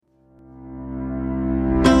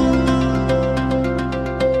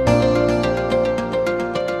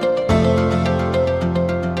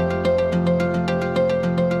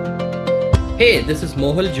Hey, this is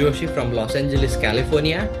Mohal Joshi from Los Angeles,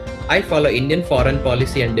 California. I follow Indian foreign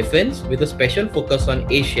policy and defense with a special focus on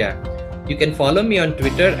Asia. You can follow me on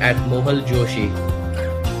Twitter at Mohal Joshi.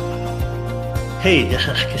 Hey, this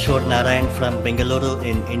is Kishore Narayan from Bengaluru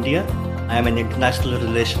in India. I am an international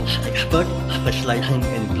relations expert specializing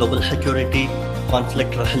in global security,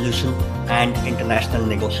 conflict resolution, and international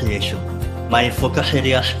negotiation. My focus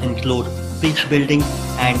areas include peace building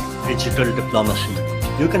and digital diplomacy.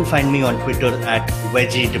 You can find me on Twitter at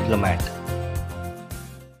Veggie Diplomat.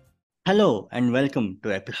 Hello and welcome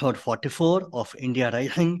to episode 44 of India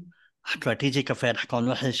Rising, Strategic Affairs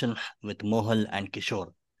Conversations with Mohal and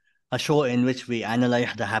Kishore, a show in which we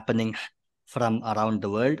analyze the happenings from around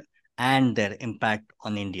the world and their impact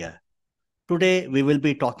on India. Today, we will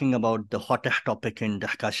be talking about the hottest topic in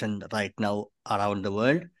discussion right now around the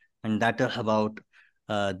world, and that is about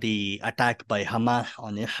the attack by Hamas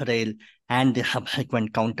on Israel and the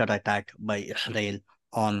subsequent counterattack by Israel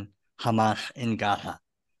on Hamas in Gaza.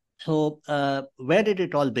 So, where did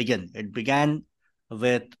it all begin? It began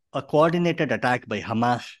with a coordinated attack by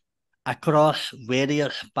Hamas across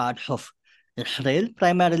various parts of Israel,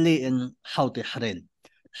 primarily in South Israel.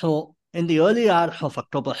 So, in the early hours of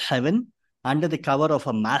October 7, under the cover of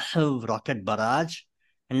a massive rocket barrage,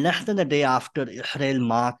 and less than a day after Israel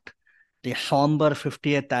marked the somber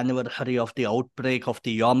 50th anniversary of the outbreak of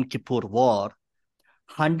the Yom Kippur War,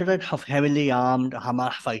 hundreds of heavily armed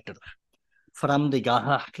Hamas fighters from the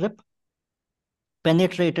Gaza Strip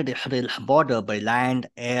penetrated Israel's border by land,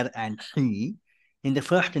 air, and sea in the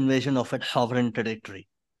first invasion of its sovereign territory.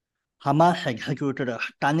 Hamas executed a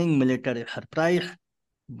stunning military surprise,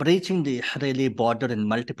 breaching the Israeli border in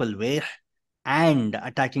multiple ways and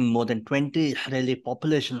attacking more than 20 Israeli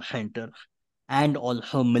population centers and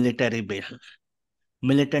also military bases.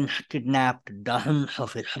 Militants kidnapped dozens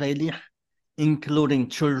of Israelis, including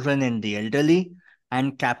children and the elderly,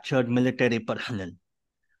 and captured military personnel.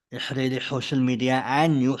 Israeli social media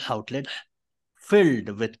and news outlets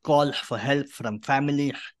filled with calls for help from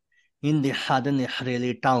families in the southern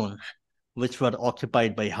Israeli towns, which were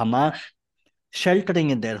occupied by Hamas, sheltering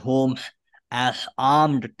in their homes as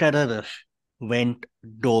armed terrorists went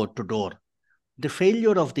door to door. The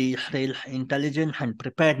failure of the Israel intelligence and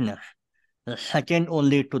preparedness is second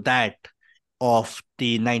only to that of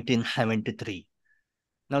the 1973.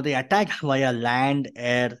 Now, the attacks via land,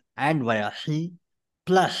 air, and via sea,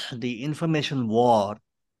 plus the information war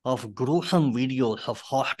of gruesome videos of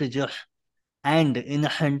hostages and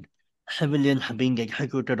innocent civilians being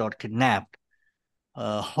executed or kidnapped,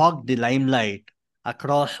 hogged the limelight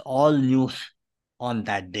across all news on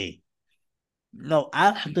that day. Now,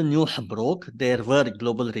 as the news broke, there were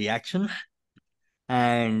global reactions,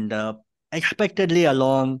 and expectedly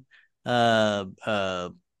along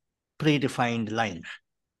predefined lines.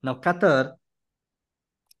 Now, Qatar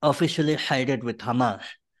officially sided with Hamas,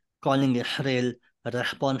 calling Israel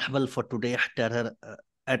responsible for today's terror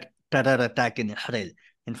attack in Israel.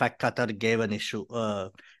 In fact, Qatar gave an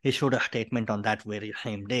issued a statement on that very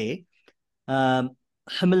same day.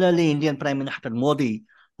 Similarly, Indian Prime Minister Modi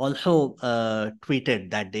also tweeted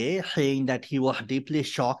that day, saying that he was deeply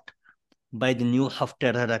shocked by the news of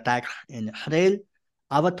terror attacks in Israel.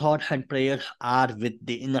 Our thoughts and prayers are with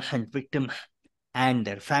the innocent victims and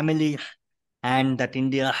their families, and that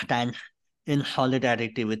India stands in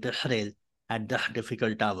solidarity with Israel at this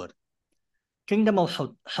difficult hour. Kingdom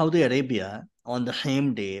of Saudi Arabia on the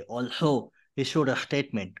same day also issued a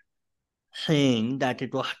statement saying that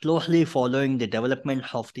it was closely following the development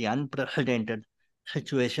of the unprecedented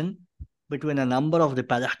situation between a number of the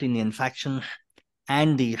Palestinian factions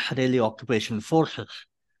and the Israeli occupation forces,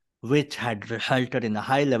 which had resulted in a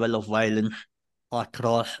high level of violence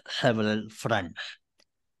across several fronts.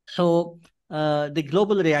 So, the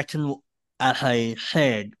global reaction, as I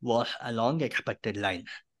said, was along expected lines.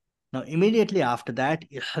 Now, immediately after that,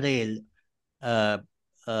 Israel uh,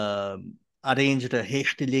 uh, arranged a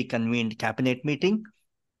hastily convened cabinet meeting.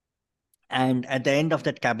 And at the end of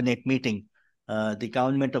that cabinet meeting, the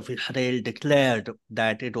government of Israel declared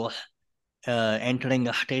that it was entering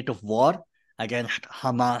a state of war against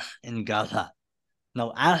Hamas in Gaza.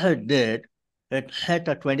 Now, as it did, it set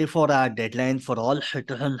a 24-hour deadline for all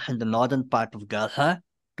citizens in the northern part of Gaza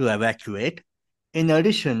to evacuate. In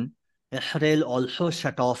addition, Israel also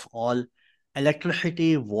shut off all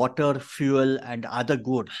electricity, water, fuel, and other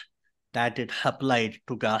goods that it supplied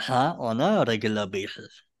to Gaza on a regular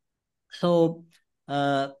basis. So,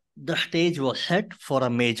 the stage was set for a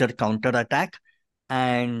major counterattack,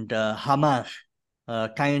 and Hamas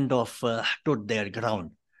kind of stood their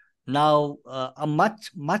ground. Now,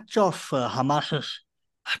 much of Hamas's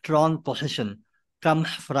strong position comes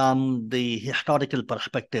from the historical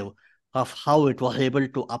perspective of how it was able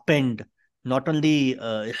to upend not only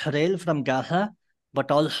Israel from Gaza,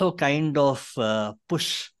 but also kind of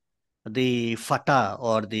push the Fatah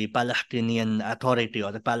or the Palestinian Authority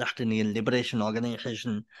or the Palestinian Liberation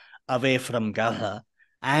Organization away from Gaza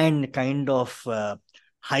and kind of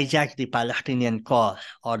hijack the Palestinian cause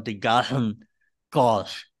or the Gazan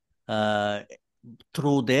cause uh,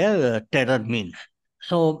 through their terror means.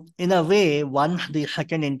 So, in a way, once the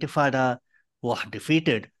Second Intifada was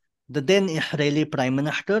defeated, the then Israeli Prime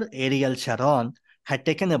Minister Ariel Sharon had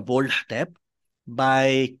taken a bold step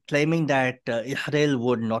by claiming that Israel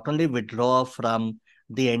would not only withdraw from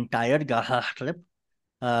the entire Gaza Strip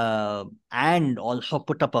and also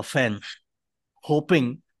put up a fence,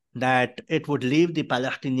 hoping that it would leave the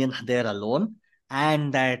Palestinians there alone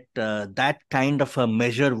and that that kind of a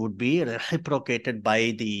measure would be reciprocated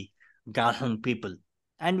by the Gazan people.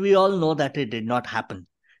 And we all know that it did not happen.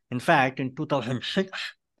 In fact, in 2006,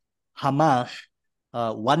 Hamas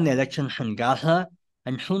won elections in Gaza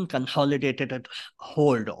and soon consolidated its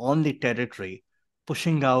hold on the territory,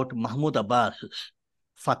 pushing out Mahmoud Abbas's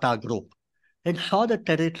Fatah group. It saw the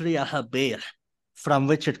territory as a base from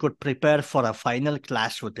which it could prepare for a final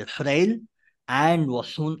clash with Israel and was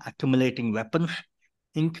soon accumulating weapons,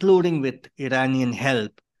 including with Iranian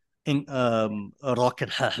help in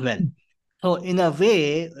rockets as well. So, in a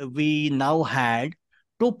way, we now had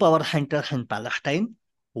two power centers in Palestine,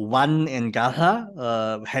 one in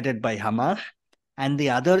Gaza, headed by Hamas, and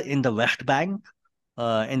the other in the West Bank,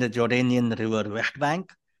 in the Jordanian River West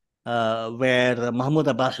Bank, where Mahmoud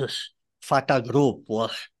Abbas's Fatah group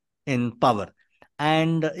was in power.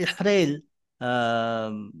 And Israel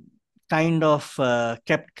um, kind of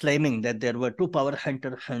kept claiming that there were two power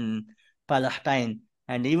centers in Palestine.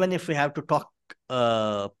 And even if we have to talk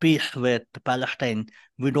peace with Palestine,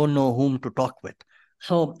 we don't know whom to talk with.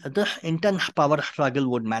 So this intense power struggle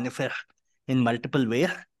would manifest in multiple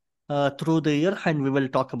ways through the year, and we will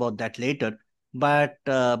talk about that later. But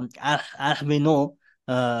as we know,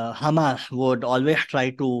 Hamas would always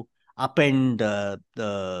try to upend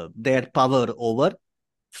their power over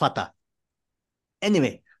Fatah.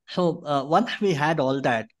 Anyway, so once we had all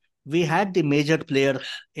that, we had the major players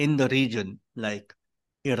in the region like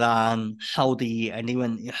Iran, Saudi, and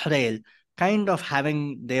even Israel kind of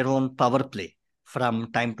having their own power play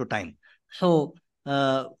from time to time. So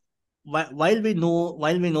uh, while we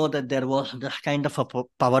know that there was this kind of a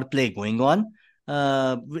power play going on,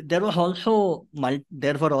 there were also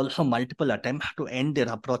multiple attempts to end the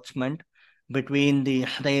rapprochement between the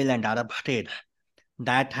Israel and Arab states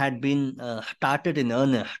that had been started in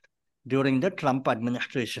earnest during the Trump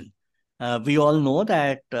administration. We all know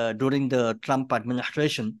that during the Trump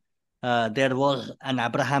administration, there was an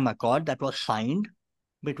Abraham Accord that was signed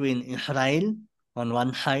between Israel on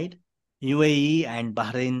one side, UAE and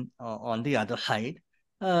Bahrain on the other side,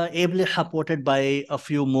 ably supported by a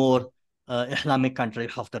few more Islamic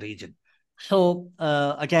countries of the region. So,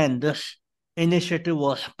 again, this initiative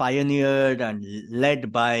was pioneered and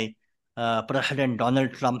led by President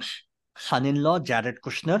Donald Trump's son-in-law, Jared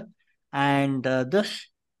Kushner. And the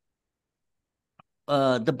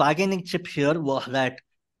bargaining chip here was that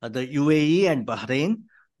the UAE and Bahrain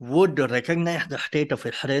would recognize the state of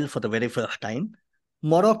Israel for the very first time.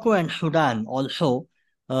 Morocco and Sudan also,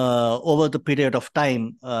 over the period of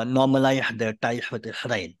time, normalized their ties with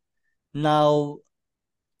Israel. Now,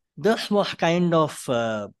 this was kind of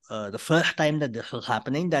the first time that this was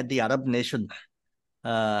happening, that the Arab nations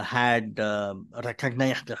had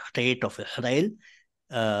recognized the state of Israel,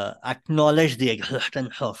 acknowledged the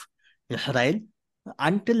existence of Israel.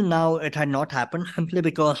 Until now, it had not happened simply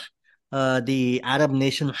because the Arab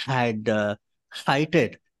nations had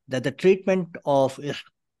cited that the treatment of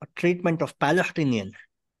Palestinians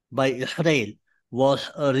by Israel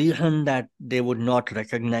was a reason that they would not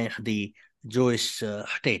recognize the Jewish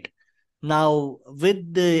state. Now,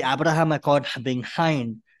 with the Abraham Accords being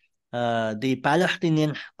signed, the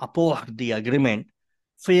Palestinians opposed the agreement,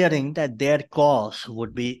 fearing that their cause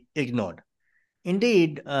would be ignored.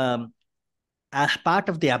 Indeed, as part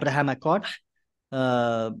of the Abraham Accords,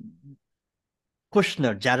 uh,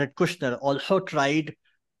 Jared Kushner, also tried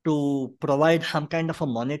to provide some kind of a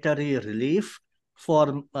monetary relief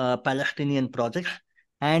for Palestinian projects.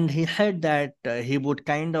 And he said that he would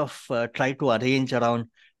kind of try to arrange around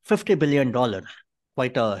 $50 billion,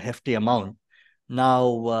 quite a hefty amount,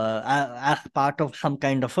 now as part of some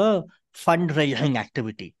kind of a fundraising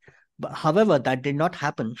activity. But, however, that did not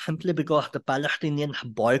happen simply because the Palestinians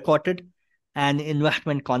boycotted an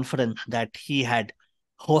investment conference that he had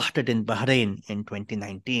hosted in Bahrain in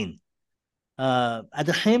 2019. At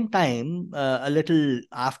the same time, a little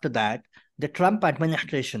after that, the Trump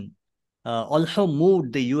administration also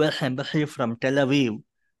moved the US embassy from Tel Aviv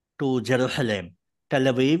to Jerusalem. Tel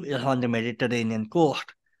Aviv is on the Mediterranean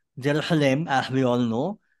coast. Jerusalem, as we all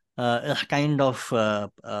know, is kind of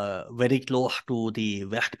very close to the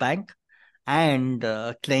West Bank and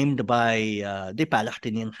claimed by the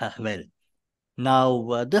Palestinians as well.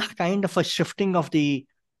 Now, this kind of a shifting of the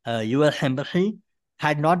US embassy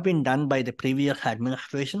had not been done by the previous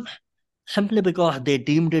administration simply because they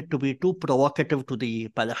deemed it to be too provocative to the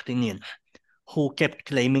Palestinians, who kept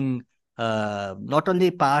claiming not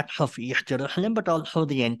only parts of East Jerusalem but also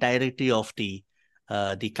the entirety of the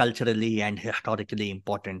culturally and historically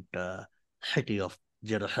important city of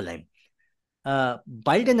Jerusalem.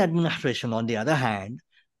 Biden administration, on the other hand,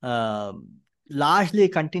 uh, largely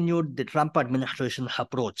continued the Trump administration's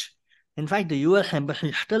approach. In fact, the U.S.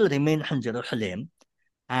 embassy still remains in Jerusalem,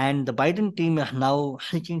 and the Biden team is now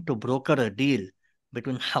seeking to broker a deal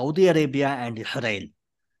between Saudi Arabia and Israel.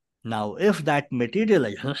 Now, if that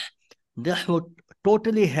materializes, this would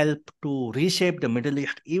totally help to reshape the Middle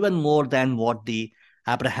East even more than what the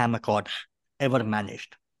Abraham Accords ever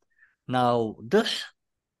managed. Now, this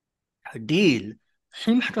deal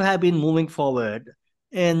seems to have been moving forward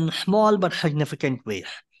in small but significant ways.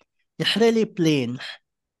 Israeli planes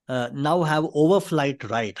now have overflight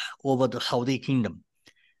rights over the Saudi kingdom.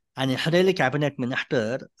 An Israeli cabinet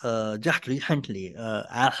minister just recently,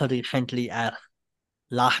 as recently as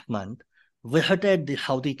last month, visited the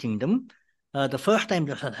Saudi kingdom, the first time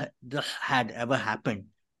this had ever happened.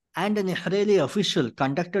 And an Israeli official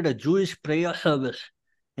conducted a Jewish prayer service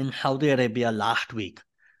in Saudi Arabia last week.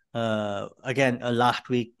 Last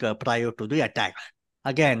week prior to the attack.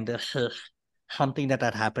 Again, this is something that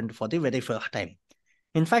had happened for the very first time.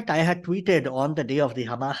 In fact, I had tweeted on the day of the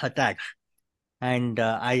Hamas attacks, and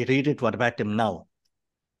I read it verbatim now.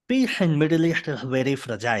 Peace in Middle East is very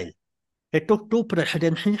fragile. It took two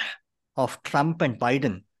presidencies of Trump and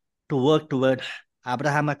Biden to work towards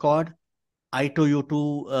Abraham Accord,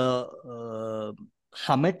 I2U2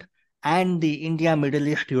 summit, and the India Middle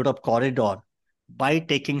East Europe corridor by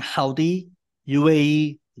taking Saudi,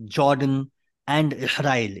 UAE, Jordan, and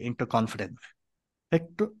Israel into confidence.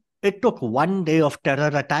 It took one day of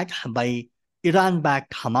terror attacks by Iran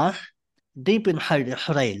backed Hamas deep inside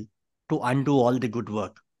Israel to undo all the good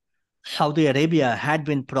work. Saudi Arabia had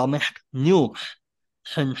been promised nukes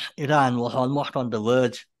since Iran was almost on the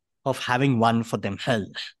verge of having one for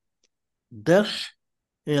themselves. This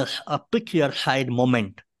is a pick your side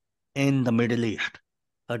moment in the Middle East.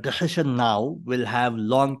 A decision now will have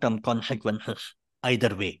long term consequences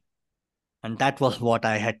either way. And that was what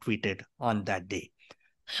I had tweeted on that day.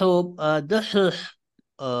 So, this is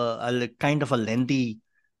kind of a lengthy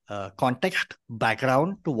context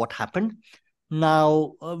background to what happened.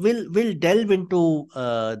 Now, we'll delve into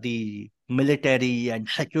the military and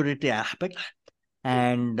security aspects.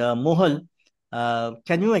 And Mohal,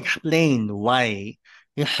 can you explain why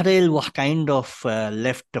Israel was kind of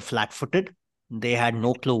left flat-footed? They had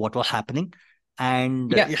no clue what was happening, and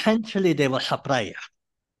Yeah. essentially they were surprised.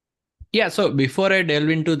 Yeah. So before I delve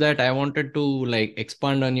into that, I wanted to like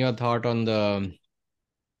expand on your thought on the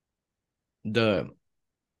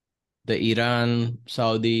the Iran,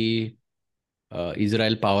 Saudi,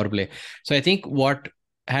 Israel power play. So I think what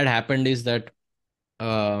had happened is that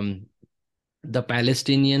um, the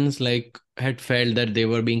Palestinians like had felt that they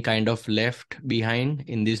were being kind of left behind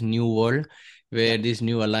in this new world Yeah, where these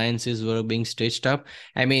new alliances were being stitched up.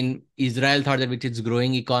 I mean, Israel thought that with its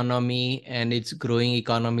growing economy and its growing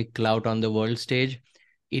economic clout on the world stage,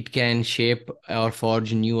 it can shape or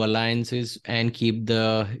forge new alliances and keep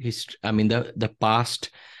the history, I mean, the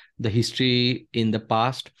past, the history in the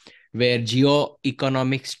past, where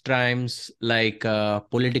geo-economics triumphs like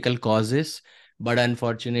political causes. But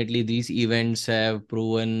unfortunately, these events have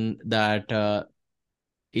proven that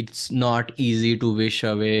it's not easy to wish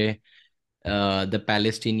away the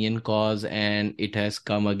Palestinian cause, and it has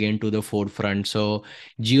come again to the forefront. So,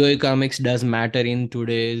 geoeconomics does matter in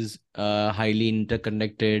today's highly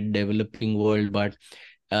interconnected, developing world, but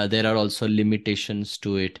there are also limitations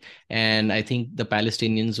to it. And I think the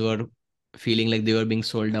Palestinians were feeling like they were being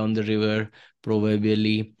sold down the river,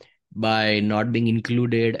 probably by not being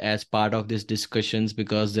included as part of these discussions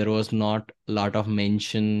because there was not a lot of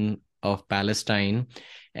mention of Palestine.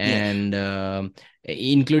 yes, And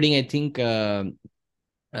including, I think,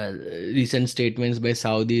 recent statements by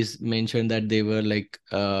Saudis mentioned that they were like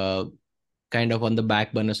kind of on the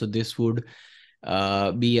back burner. So this would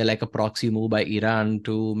be like a proxy move by Iran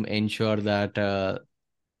to ensure that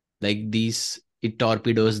like these it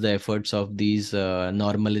torpedoes the efforts of these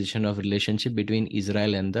normalization of relationship between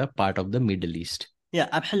Israel and the part of the Middle East. Yeah,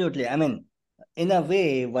 absolutely. I mean, in a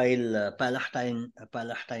way, while Palestine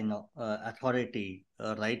Authority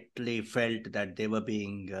rightly felt that they were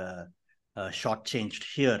being shortchanged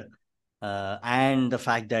here, and the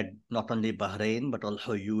fact that not only Bahrain but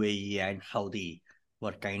also UAE and Saudi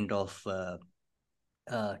were kind of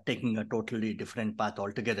taking a totally different path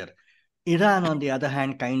altogether. Iran, on the other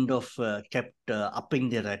hand, kind of kept upping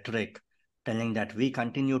the rhetoric, telling that we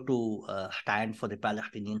continue to stand for the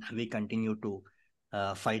Palestinians, we continue to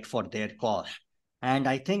fight for their cause. And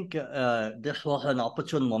I think this was an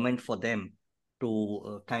opportune moment for them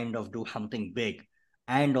to kind of do something big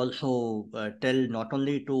and also tell not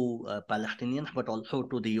only to Palestinians but also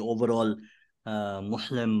to the overall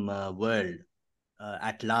Muslim world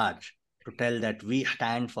at large to tell that we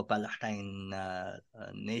stand for Palestine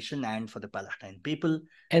nation and for the Palestine people,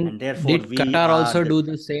 And and therefore did we Qatar are also the. do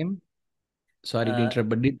the same? Sorry to Uh, interrupt,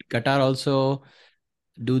 but did Qatar also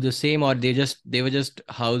do the same, or they were just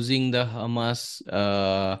housing the Hamas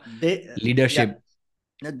they yeah, leadership?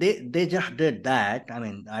 they just did that. I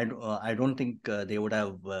mean, I don't think they would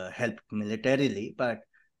have helped militarily, but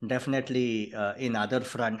definitely in other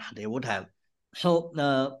fronts they would have. So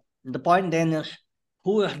the point then is,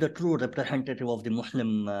 who is the true representative of the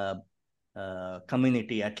Muslim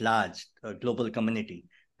community at large, global community,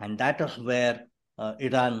 and that is where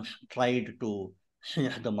Iran tried to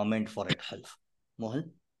seize the moment for itself.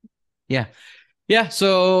 Mohan? Yeah. Yeah,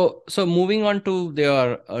 so moving on to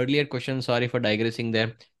your earlier question, sorry for digressing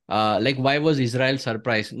there. Like why was Israel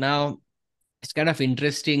surprised? Now it's kind of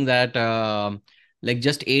interesting that like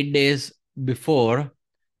just 8 days before,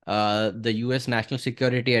 the US National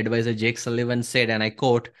Security Advisor Jake Sullivan said, and I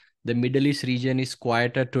quote, "The Middle East region is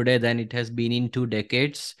quieter today than it has been in 2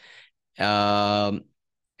 decades." Um,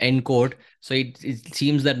 End quote. So it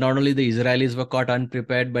seems that not only the Israelis were caught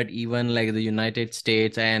unprepared, but even like the United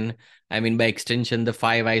States and I mean by extension the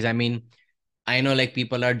Five Eyes. I mean, I know like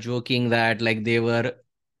people are joking that like they were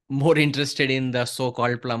more interested in the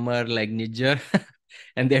so-called plumber like Niger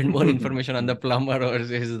and they had more information on the plumber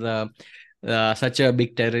versus the such a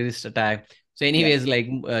big terrorist attack. So Yeah. anyways,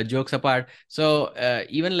 like jokes apart, so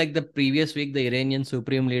even like the previous week the Iranian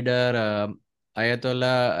supreme leader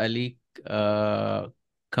Ayatollah Ali uh,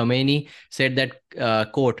 Khamenei said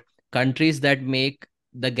that quote, countries that make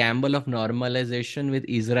the gamble of normalization with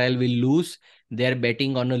Israel will lose, they're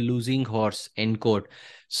betting on a losing horse, end quote.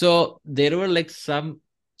 So there were like some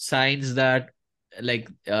signs that like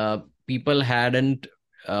people hadn't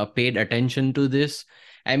paid attention to this.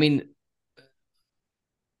 I mean,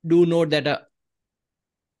 do note that a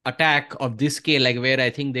attack of this scale, like where I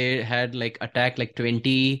think they had like attacked like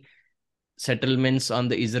 20 settlements on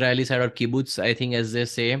the Israeli side or kibbutz, I think as they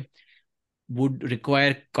say, would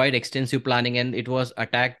require quite extensive planning, and it was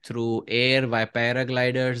attacked through air via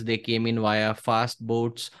paragliders. They came in via fast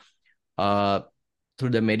boats uh, through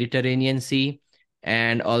the Mediterranean Sea,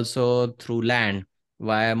 and also through land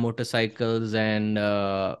via motorcycles and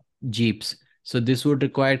jeeps. So this would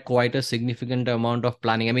require quite a significant amount of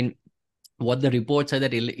planning. I mean, what the report said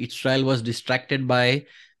that Israel was distracted by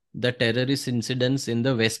the terrorist incidents in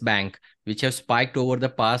the West Bank, which have spiked over the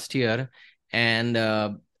past year, and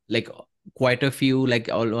like quite a few, like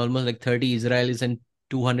almost like 30 Israelis and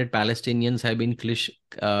 200 Palestinians have been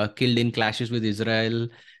killed in clashes with Israeli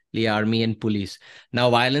army and police. Now,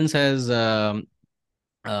 violence has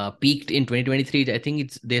peaked in 2023. I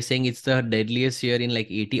think they're saying it's the deadliest year in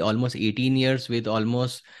like 80, almost 18 years with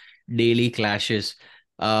almost daily clashes.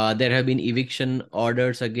 There have been eviction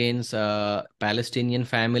orders against Palestinian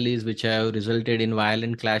families, which have resulted in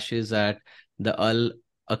violent clashes at the Al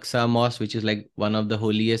Aqsa Mosque, which is like one of the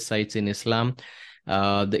holiest sites in Islam.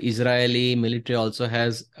 The Israeli military also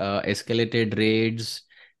has escalated raids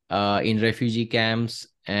in refugee camps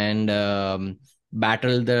and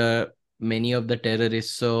battled the many of the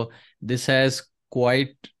terrorists. So this has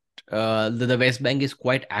quite the West Bank is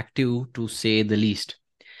quite active to say the least.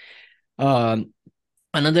 Um,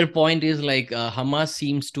 Another point is like Hamas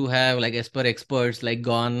seems to have like as per experts like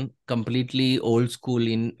gone completely old school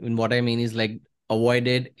in what I mean is like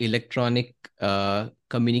avoided electronic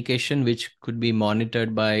communication which could be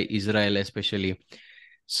monitored by Israel especially.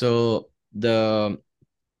 So they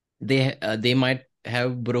might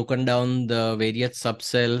have broken down the various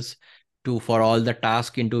subcells to for all the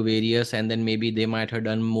task into various, and then maybe they might have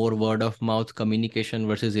done more word of mouth communication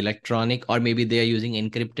versus electronic, or maybe they are using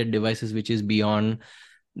encrypted devices which is beyond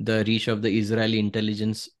the reach of the Israeli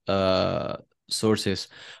intelligence sources.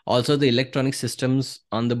 Also, the electronic systems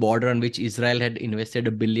on the border on which Israel had invested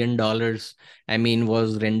 $1 billion, I mean,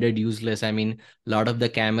 was rendered useless. I mean, a lot of the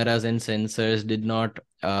cameras and sensors did not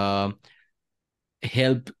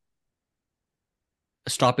help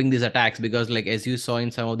stopping these attacks, because like as you saw in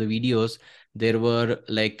some of the videos, there were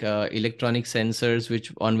like electronic sensors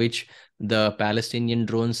which the Palestinian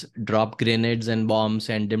drones dropped grenades and bombs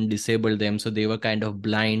and them disabled them, so they were kind of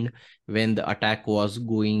blind when the attack was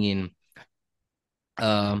going in.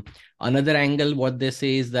 um, Another angle what they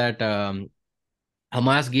say is that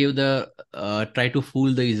Hamas gave the try to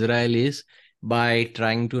fool the Israelis by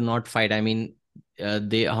trying to not fight. I mean,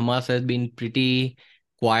 they Hamas has been pretty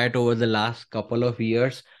quiet over the last couple of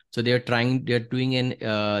years, so they're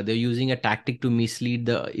using a tactic to mislead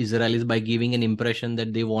the Israelis by giving an impression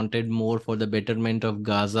that they wanted more for the betterment of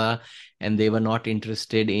Gaza, and they were not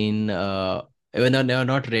interested in they were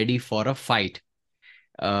not ready for a fight.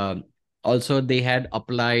 Uh, Also, they had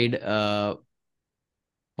applied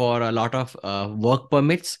for a lot of work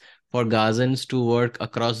permits for Gazans to work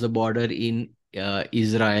across the border in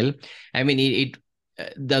Israel. I mean,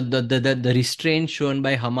 the restraint shown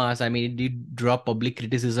by Hamas, I mean, it did draw public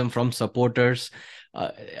criticism from supporters,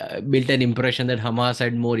 built an impression that Hamas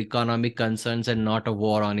had more economic concerns and not a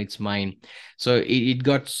war on its mind. So it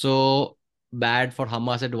got so bad for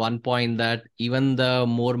Hamas at one point that even the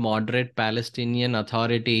more moderate Palestinian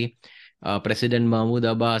Authority, President Mahmoud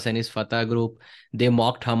Abbas and his Fatah group, they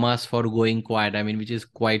mocked Hamas for going quiet. I mean, which is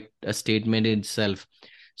quite a statement in itself.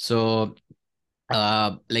 So,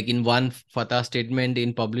 like in one Fatah statement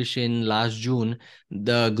in published in last June,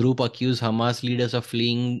 the group accused Hamas leaders of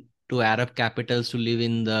fleeing to Arab capitals to live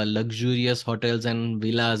in the luxurious hotels and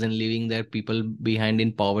villas and leaving their people behind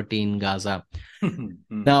in poverty in Gaza.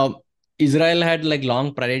 Now, Israel had like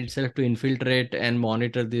long prided itself to infiltrate and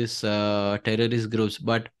monitor these terrorist groups,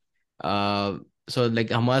 but uh, so like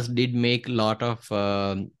Hamas did make a lot of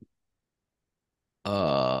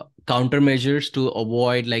countermeasures to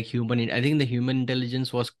avoid like I think the human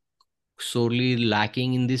intelligence was sorely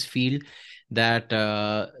lacking in this field, that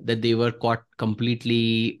they were caught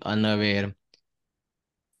completely unaware.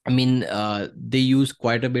 I mean, they use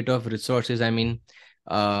quite a bit of resources. I mean,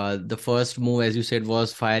 the first move, as you said,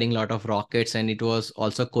 was firing a lot of rockets, and it was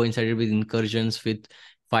also coincided with incursions with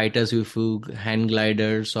fighters who flew hand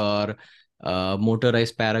gliders or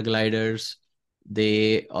motorized paragliders.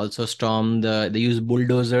 They also they use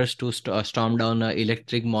bulldozers to storm down an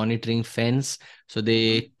electric monitoring fence. So Mhm.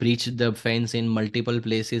 they breached the fence in multiple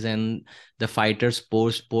places, and the fighters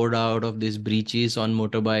poured out of these breaches on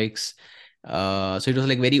motorbikes. So it was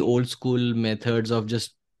like very old school methods of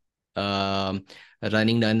just um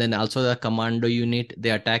running down. And then also the commando unit,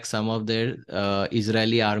 they attacked some of their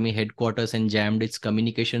Israeli army headquarters and jammed its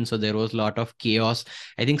communication. So there was a lot of chaos.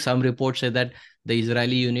 I think some reports say that the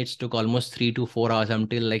Israeli units took almost 3 to 4 hours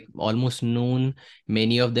until like almost noon.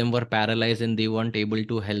 Many of them were paralyzed and they weren't able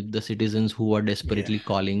to help the citizens who were Yeah. desperately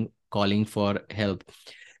calling for help.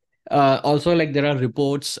 Also, like there are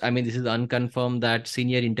reports, I mean, this is unconfirmed, that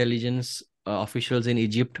senior intelligence officials in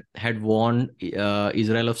Egypt had warned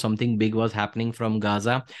Israel of something big was happening from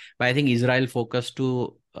Gaza. But I think Israel focused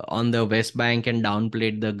on the West Bank and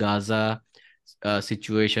downplayed the Gaza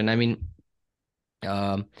situation. I mean,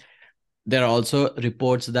 um there are also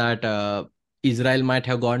reports that Israel might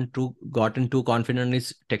have gotten too confident in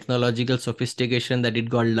its technological sophistication that it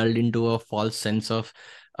got lulled into a false sense of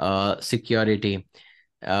security.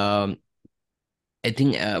 Um, I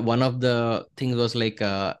think one of the things was like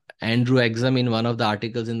Andrew Exum in one of the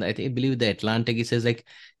articles in I believe the Atlantic, he says like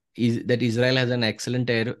that Israel has an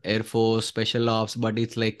excellent air force, special ops, but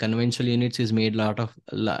it's like conventional units is made lot of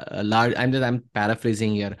large. I'm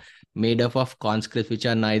paraphrasing here, made up of conscripts which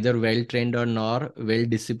are neither well trained or nor well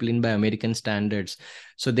disciplined by American standards.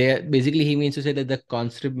 So basically he means to say that the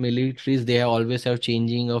conscript militaries, they always have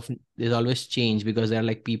changing of there's always change because they're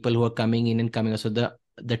like people who are coming in and coming out. So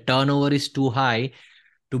the turnover is too high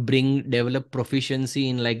to bring develop proficiency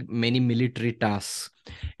in like many military tasks.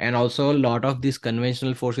 And also a lot of these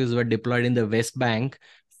conventional forces were deployed in the West Bank,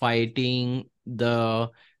 fighting the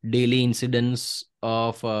daily incidents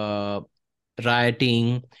of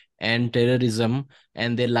rioting and terrorism,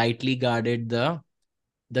 and they lightly guarded the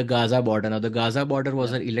Gaza border. Now, the Gaza border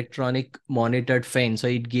was Yeah. an electronic monitored fence, so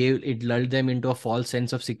it lulled them into a false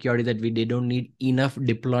sense of security that they don't need enough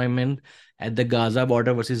deployment at the Gaza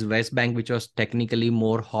border versus West Bank, which was technically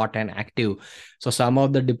more hot and active. So some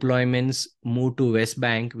of the deployments moved to West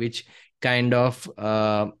Bank, which kind of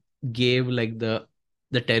gave like the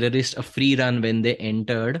terrorists a free run when they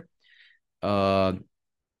entered. Uh,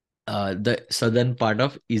 the southern part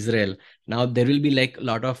of Israel. Now there will be like a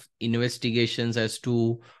lot of investigations as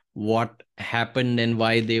to what happened and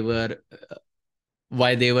why they were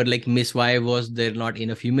like missed. Why was there not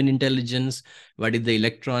enough human intelligence? Why did the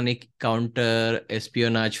electronic counter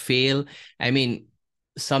espionage fail? I mean,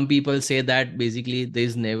 some people say that basically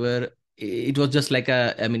there's never, it was just like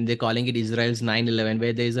a, I mean, they're calling it Israel's 9/11,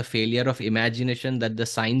 where there is a failure of imagination, that the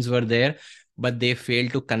signs were there but they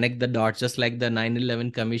failed to connect the dots, just like the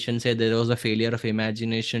 9/11 commission said there was a failure of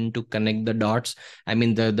imagination to connect the dots. I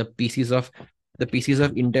mean, the pieces of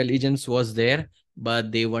intelligence was there,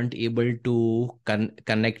 but they weren't able to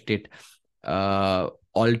connect it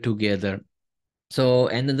all together. So,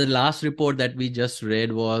 and then the last report that we just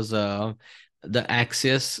read was the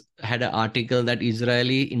Axios had an article that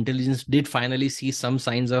Israeli intelligence did finally see some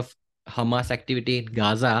signs of Hamas activity in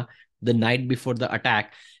Gaza the night before the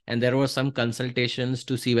attack. And there were some consultations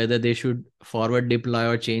to see whether they should forward deploy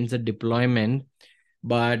or change the deployment.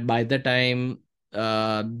 But by the time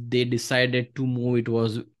they decided to move, it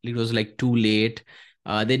was like too late.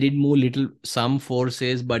 They did move little some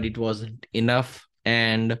forces, but it wasn't enough.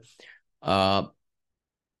 And uh,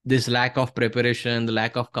 this lack of preparation, the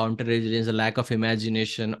lack of counter resilience, the lack of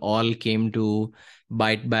imagination all came to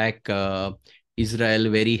bite back Israel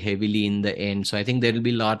very heavily in the end. So I think there will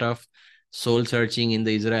be a lot of soul searching in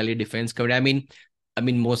the Israeli defense community. I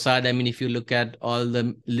mean Mossad. I mean, if you look at all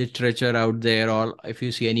the literature out there, or if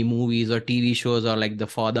you see any movies or TV shows, or like the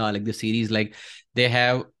Fada, like the series, like they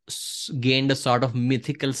have gained a sort of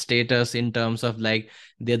mythical status in terms of like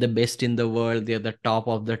they're the best in the world, they're the top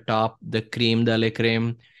of the top, the creme de la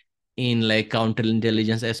creme in like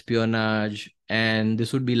counterintelligence espionage, and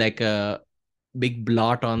this would be like a big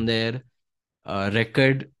blot on their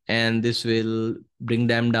record, and this will bring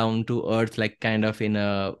them down to earth, like kind of in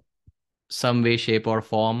a some way, shape, or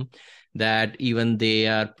form, that even they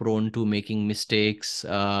are prone to making mistakes.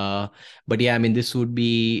 But yeah, I mean, this would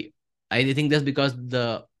be, I think that's because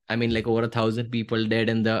I mean, like over 1,000 people dead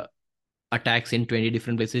and the attacks in 20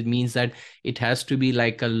 different places means that it has to be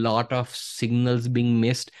like a lot of signals being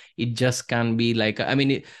missed. It just can't be like, I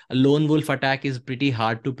mean, a lone wolf attack is pretty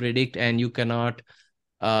hard to predict, and you cannot,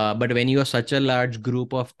 but when you are such a large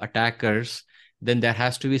group of attackers, then there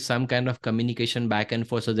has to be some kind of communication back and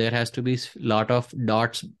forth. So there has to be a lot of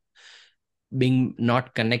dots being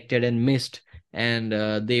not connected and missed, and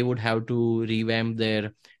they would have to revamp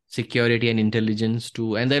their security and intelligence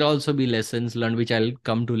too. And there'll also be lessons learned, which I'll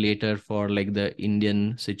come to later for like the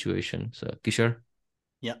Indian situation. So Kishore.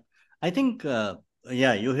 Yeah, I think,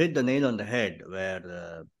 yeah, you hit the nail on the head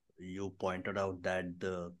where you pointed out that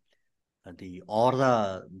the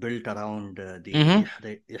aura built around the Mm-hmm.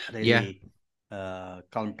 Yeah. Israeli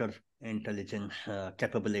counter-intelligence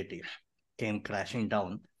capabilities came crashing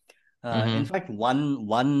down. In Mm-hmm. fact,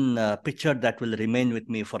 one picture that will remain with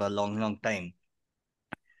me for a long, long time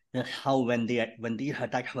is how when these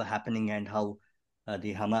attacks were happening and how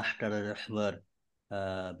the Hamas terrorists were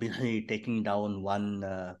busy taking down one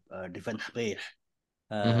defense base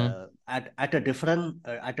Mm-hmm. at a different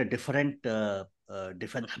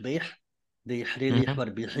defense base. The Israelis Mm-hmm.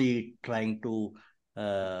 were busy trying to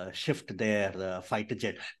shift their fighter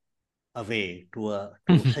jets away to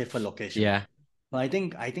safer location. Yeah. So it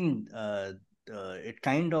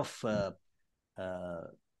kind of uh,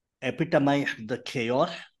 epitomized the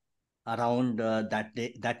chaos around that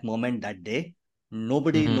day, that moment, that day.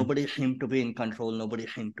 Mm-hmm. Nobody seemed to be in control. Nobody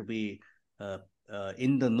seemed to be uh,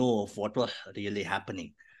 in the know of what was really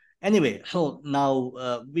happening. Anyway, so now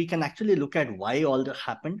we can actually look at why all this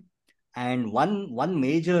happened, and one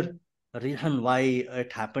major reason why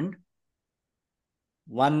it happened.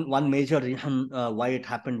 One major reason why it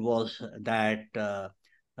happened was that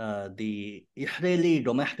the Israeli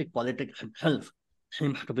domestic politics itself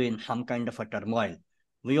seems to be in some kind of a turmoil.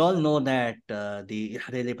 We all know that the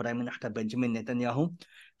Israeli Prime Minister Benjamin Netanyahu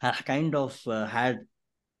has kind of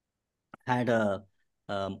had a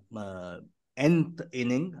nth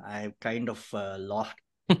inning. I've kind of lost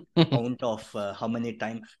count of how many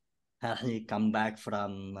times has he come back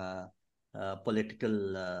from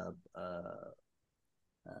political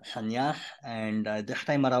Sanyas, and this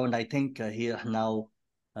time around, I think he is now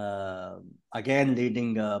uh, again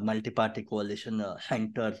leading a multi-party coalition, a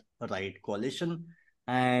center-right coalition,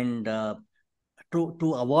 and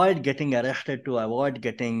to avoid getting arrested, to avoid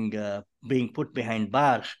getting being put behind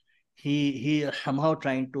bars, he is somehow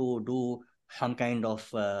trying to do some kind of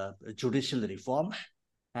judicial reform,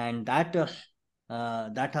 and that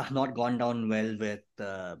has not gone down well with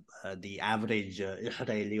the average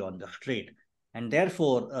Israeli on the street, and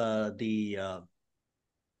therefore the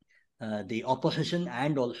opposition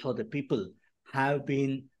and also the people have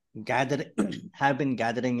been gather have been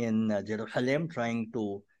gathering in Jerusalem, trying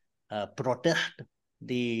to protest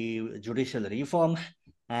the judicial reform,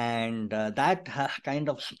 and that has kind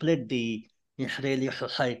of split the Israeli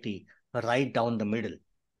society right down the middle,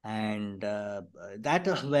 and that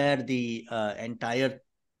is where the entire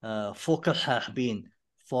focus has been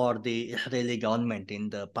for the Israeli government in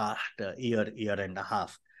the past year and a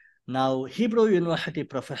half. Now, Hebrew University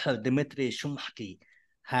professor Dmitry Shumsky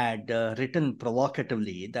had written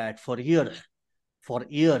provocatively that for years,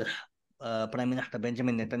 Prime Minister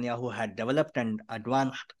Benjamin Netanyahu had developed and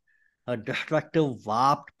advanced a destructive,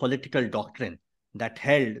 warped political doctrine that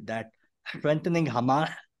held that strengthening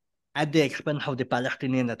Hamas at the expense of the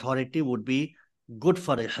Palestinian Authority would be good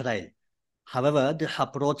for Israel. However, this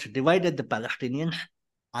approach divided the Palestinians,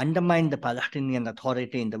 undermined the Palestinian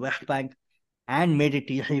Authority in the West Bank, and made it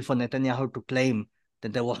easy for Netanyahu to claim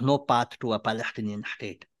that there was no path to a Palestinian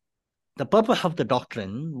state. The purpose of the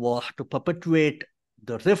doctrine was to perpetuate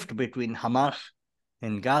the rift between Hamas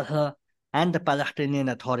in Gaza and the Palestinian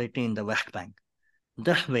Authority in the West Bank.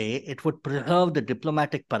 This way, it would preserve the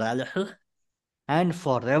diplomatic paralysis and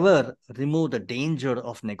forever remove the danger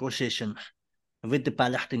of negotiations with the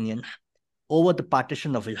Palestinians over the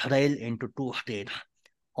partition of Israel into two states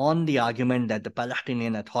on the argument that the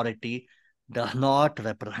Palestinian Authority does not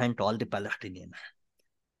represent all the Palestinians.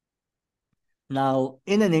 Now,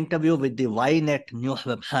 in an interview with the Ynet news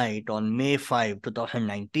website on May 5,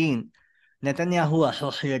 2019, Netanyahu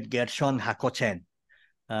associate Gershon Hakochen,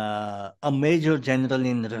 a major general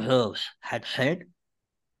in reserves, had said,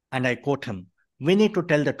 and I quote him, "We need to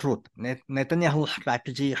tell the truth. Netanyahu's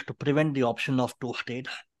strategy is to prevent the option of two states.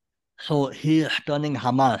 So he is turning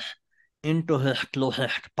Hamas into his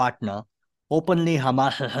closest partner. Openly,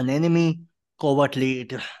 Hamas is an enemy. Covertly,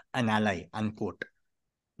 it is an ally," unquote.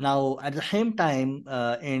 Now, at the same time,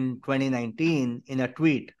 in 2019, in a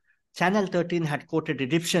tweet, Channel 13 had quoted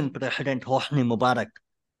Egyptian President Hosni Mubarak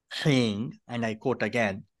saying, and I quote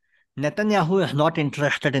again, "Netanyahu is not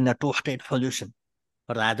interested in a two-state solution.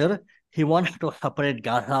 Rather, he wants to separate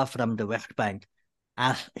Gaza from the West Bank,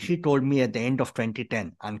 as he told me at the end of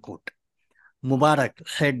 2010, unquote. Mubarak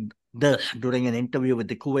said this during an interview with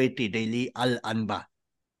the Kuwaiti daily Al Anba.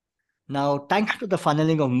 Now, thanks to the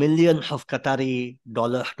funneling of millions of Qatari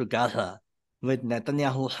dollars to Gaza, with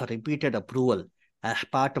Netanyahu's repeated approval as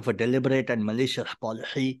part of a deliberate and malicious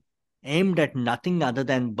policy aimed at nothing other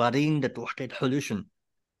than burying the two-state solution,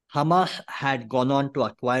 Hamas had gone on to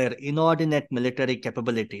acquire inordinate military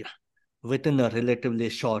capabilities within a relatively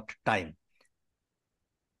short time.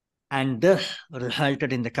 And this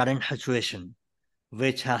resulted in the current situation,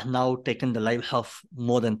 which has now taken the lives of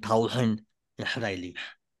more than 1,000 Israelis.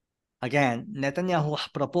 Again, Netanyahu's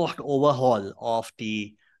proposed overhaul of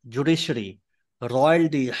the judiciary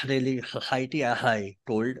roiled the Israeli society, as I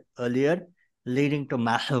told earlier, leading to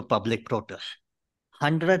massive public protests.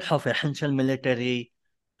 Hundreds of essential military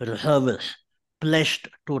reservists pledged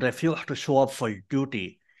to refuse to show up for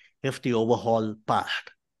duty if the overhaul passed.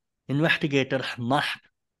 Investigators must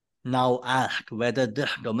now ask whether this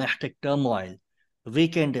domestic turmoil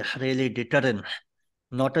weakened Israeli deterrence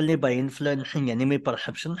not only by influencing enemy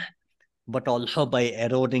perceptions but also by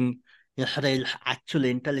eroding Israel's actual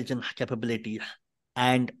intelligence capabilities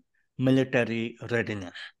and military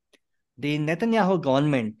readiness. The Netanyahu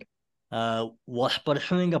government was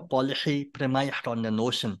pursuing a policy premised on the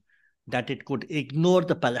notion that it could ignore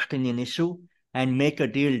the Palestinian issue and make a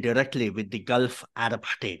deal directly with the Gulf Arab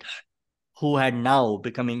states, who had now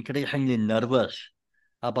become increasingly nervous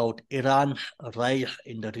about Iran's rise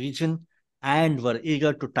in the region and were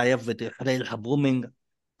eager to tie up with Israel's booming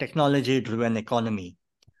technology-driven economy.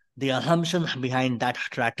 The assumptions behind that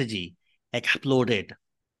strategy exploded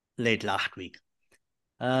late last week.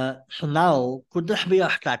 So now, could this be a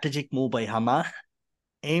strategic move by Hamas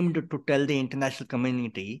aimed to tell the international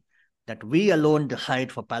community that we alone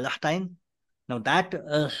decide for Palestine? Now, that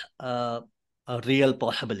is a real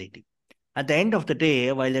possibility. At the end of the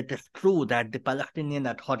day, while it is true that the Palestinian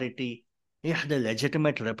Authority is the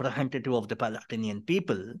legitimate representative of the Palestinian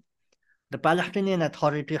people, the Palestinian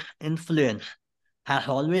Authority's influence has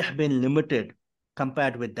always been limited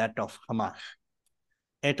compared with that of Hamas.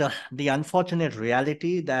 It is the unfortunate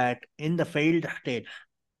reality that in the failed states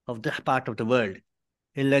of this part of the world,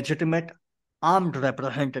 illegitimate armed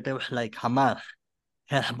representatives like Hamas,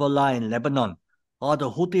 Hezbollah in Lebanon, or the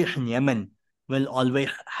Houthis in Yemen will always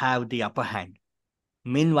have the upper hand.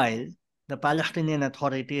 Meanwhile, the Palestinian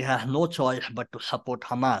Authority has no choice but to support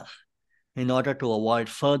Hamas in order to avoid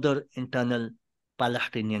further internal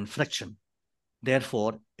Palestinian friction.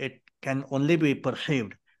 Therefore, it can only be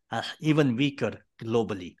perceived as even weaker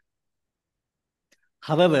globally.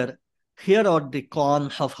 However, here are the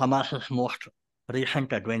cons of Hamas's most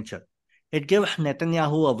recent adventure. It gives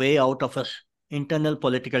Netanyahu a way out of his internal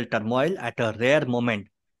political turmoil at a rare moment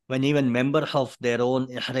when even members of their own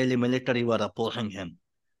Israeli military were opposing him.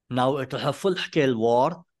 Now it is a full-scale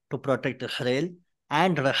war to protect Israel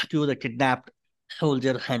and rescue the kidnapped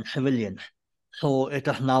soldiers and civilians. So it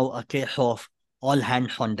is now a case of all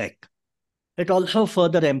hands on deck. It also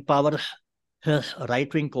further empowers his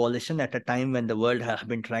right-wing coalition at a time when the world has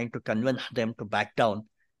been trying to convince them to back down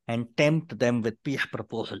and tempt them with peace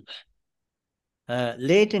proposals.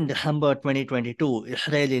 Late in December 2022,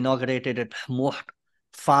 Israel inaugurated its most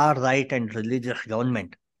far-right and religious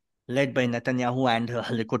government, led by Netanyahu and his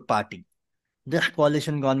Likud party. This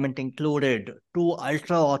coalition government included two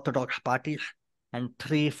ultra-Orthodox parties and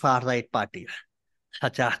three far-right parties,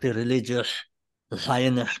 such as the religious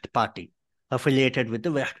Zionist Party, affiliated with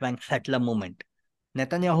the West Bank settler movement.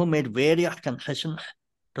 Netanyahu made various concessions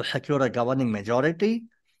to secure a governing majority,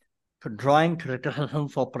 drawing criticism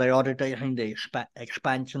for prioritizing the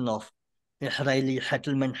expansion of Israeli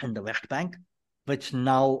settlements in the West Bank, which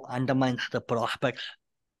now undermines the prospects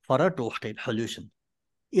for a two-state solution.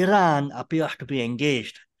 Iran appears to be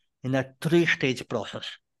engaged in a three-stage process.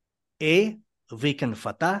 A. Weaken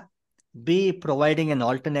Fatah. B. Providing an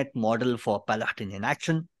alternate model for Palestinian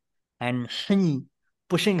action. And C.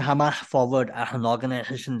 Pushing Hamas forward as an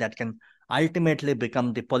organization that can ultimately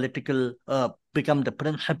become become the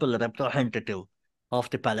principal representative of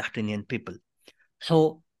the Palestinian people.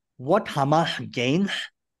 So, what Hamas gains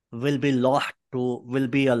will be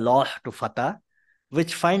a loss to Fatah,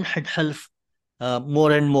 which finds itself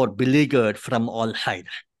more and more beleaguered from all sides.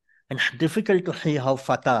 And it's difficult to see how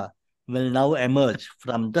Fatah will now emerge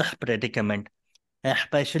from this predicament,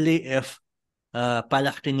 especially if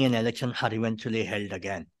Palestinian elections are eventually held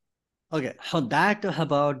again. Okay, so that is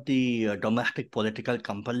about the domestic political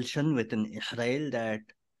compulsion within Israel that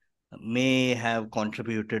may have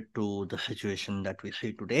contributed to the situation that we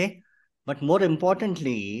see today. But more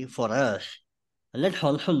importantly for us, let's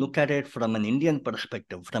also look at it from an Indian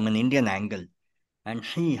perspective, from an Indian angle, and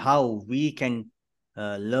see how we can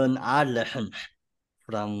learn our lessons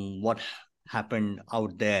from what happened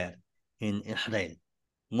out there in Israel.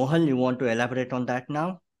 Mohal, you want to elaborate on that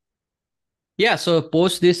now? Yeah, so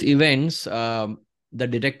post these events, the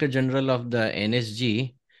Director General of the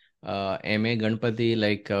NSG, M.A.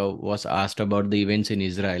 Ganpati, was asked about the events in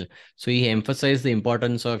Israel. So he emphasized the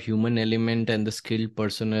importance of human element and the skilled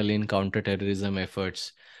personnel in counter-terrorism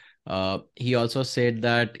efforts. He also said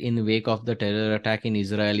that in wake of the terror attack in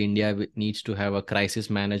Israel, India needs to have a crisis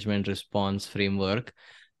management response framework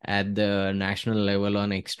at the national level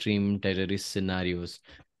on extreme terrorist scenarios.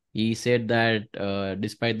 He said that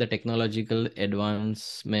despite the technological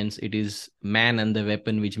advancements, it is man and the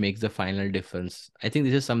weapon which makes the final difference. I think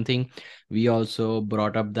this is something we also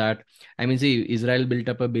brought up that, I mean, see, Israel built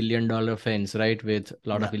up $1 billion fence, right, with a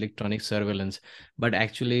lot of Yeah. electronic surveillance. But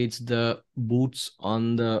actually, it's the boots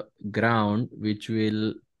on the ground which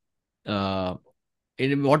will uh,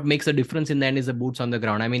 what makes a difference in the end is the boots on the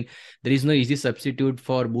ground. I mean, there is no easy substitute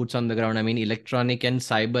for boots on the ground. I mean, electronic and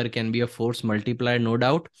cyber can be a force multiplier, no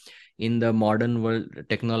doubt, in the modern world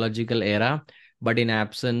technological era. But in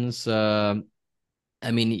absence, I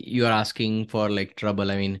mean, you are asking for like trouble.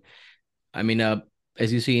 I mean,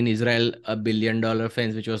 as you see in Israel, $1 billion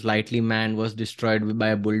fence, which was lightly manned, was destroyed by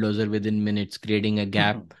a bulldozer within minutes, creating a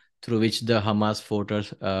gap through which the Hamas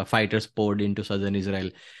fighters poured into southern Israel.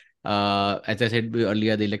 As I said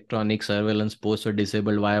earlier, the electronic surveillance posts were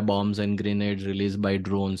disabled via bombs and grenades released by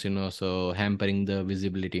drones, so hampering the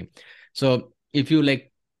visibility. So if you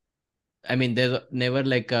like, I mean, there's never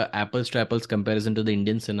like a apples to apples comparison to the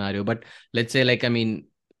Indian scenario, but let's say like, I mean,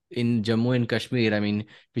 in Jammu and Kashmir, I mean,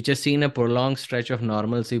 which has seen a prolonged stretch of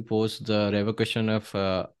normalcy post the revocation of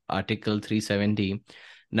Article 370.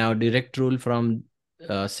 Now, direct rule from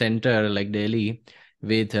center like Delhi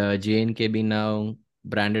with JNK being now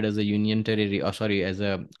branded as a union territory, or sorry, as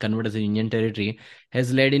a converted as a union territory,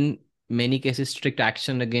 has led in many cases strict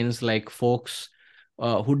action against like folks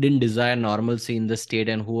who didn't desire normalcy in the state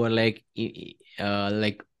and who were like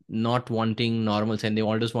not wanting normalcy, and they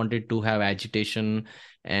always wanted to have agitation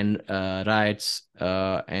and riots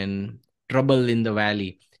and trouble in the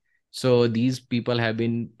valley. So these people have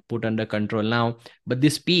been put under control now, but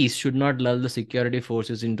this peace should not lull the security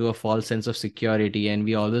forces into a false sense of security, and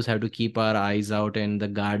we always have to keep our eyes out and the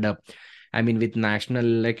guard up. I mean, with national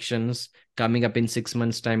elections coming up in 6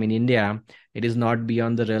 months time in India, it is not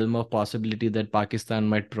beyond the realm of possibility that Pakistan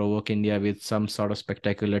might provoke India with some sort of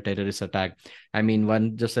spectacular terrorist attack. I mean,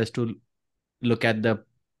 one just has to look at the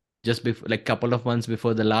just before, like couple of months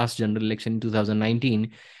before the last general election in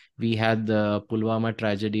 2019, we had the Pulwama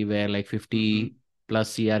tragedy where like Mm-hmm. 50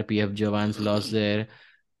 plus CRPF jawans lost their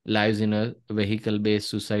lives in a vehicle-based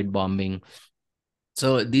suicide bombing.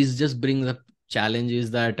 So these just bring up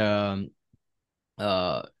challenges that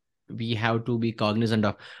uh, we have to be cognizant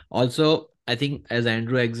of. Also, I think as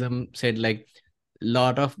Andrew Exum said, like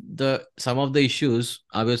lot of the some of the issues,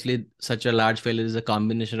 obviously such a large failure is a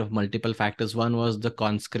combination of multiple factors. One was the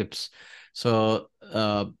conscripts. So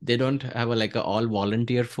they don't have a like a all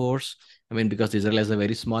volunteer force. I mean, because Israel has a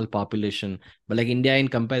very small population, but like India in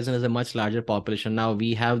comparison has a much larger population. Now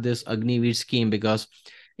we have this Agniveer scheme because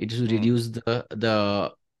it is to Mm. reduce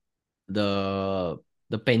the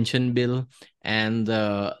the pension bill and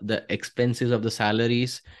the expenses of the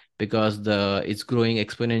salaries, because the it's growing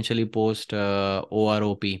exponentially post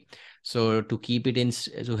OROP. So to keep it in,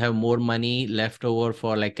 to have more money left over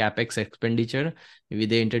for like capex expenditure, maybe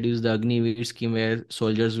they introduce the Agniveer scheme where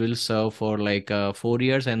soldiers will serve for like 4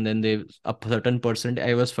 years, and then they a certain percent,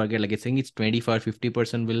 I was forget, like I think it's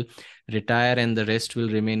 25-50% will retire and the rest will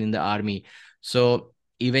remain in the army. So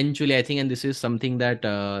eventually I think, and this is something that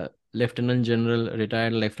Lieutenant General,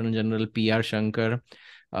 retired Lieutenant General P.R. Shankar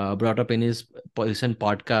brought up in his recent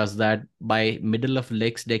podcast, that by middle of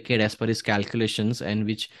next decade, as per his calculations, and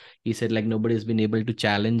which he said like nobody's been able to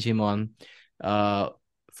challenge him on, uh,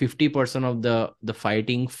 50% of the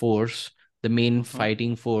fighting force, the main Mm-hmm.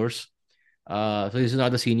 fighting force, so this is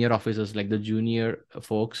not the senior officers, like the junior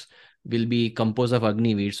folks will be composed of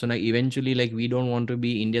Agniveer. So now eventually, like we don't want to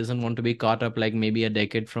be, India doesn't want to be caught up like maybe a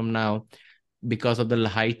decade from now because of the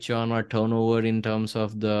high churn or turnover in terms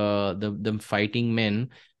of the fighting men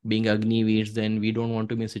being Agniveers. Then we don't want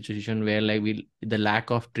to be in a situation where like we the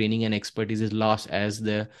lack of training and expertise is lost as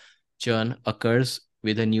the churn occurs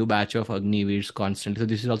with a new batch of Agniveers constantly. So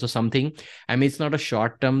this is also something. I mean, it's not a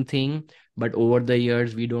short term thing, but over the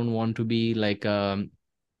years we don't want to be like have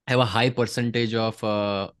a high percentage of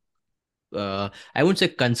I wouldn't say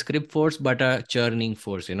conscript force, but a churning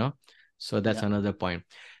force, you know. So that's Yeah. another point.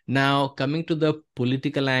 Now, coming to the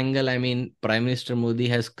political angle, I mean, Prime Minister Modi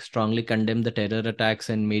has strongly condemned the terror attacks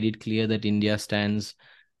and made it clear that India stands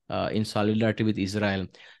in solidarity with Israel. Mm.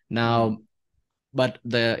 Now, but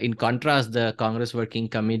the in contrast, the Congress Working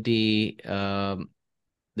Committee, the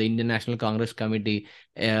Indian National Congress Committee,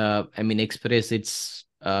 I mean, expressed its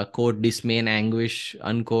quote dismay and anguish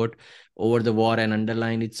unquote over the war and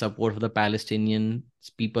underlined its support for the Palestinian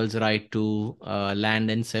people's right to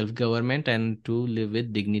land and self-government and to live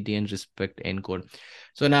with dignity and respect, end quote.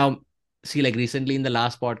 So now, see, like recently in the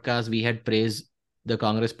last podcast, we had praised the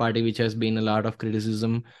Congress Party, which has been a lot of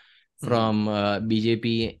criticism Mm. from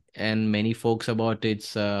BJP and many folks about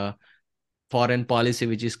its foreign policy,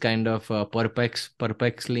 which is kind of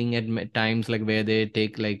perplexing at times, like where they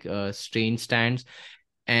take like strange stands,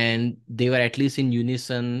 and they were at least in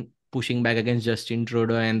unison pushing back against Justin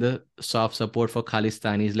Trudeau and the soft support for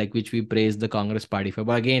Khalistanis, like which we praised the Congress Party for.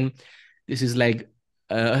 But again, this is like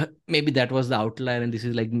maybe that was the outlier, and this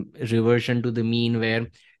is like reversion to the mean, where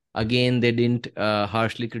again they didn't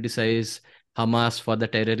harshly criticize Hamas for the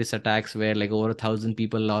terrorist attacks, where like over 1,000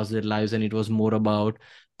 people lost their lives, and it was more about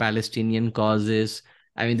Palestinian causes.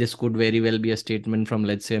 I mean, this could very well be a statement from,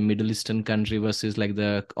 let's say, a Middle Eastern country versus like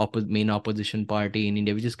the main opposition party in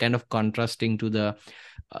India, which is kind of contrasting to the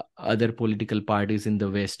other political parties in the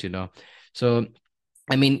West, you know. So,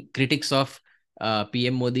 I mean, critics of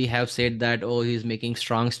PM Modi have said that, oh, he's making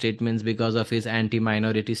strong statements because of his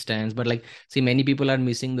anti-minority stance. But like, see, many people are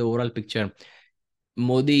missing the overall picture.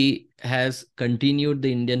 Modi has continued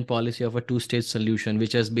the Indian policy of a two-state solution,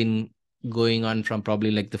 which has been going on from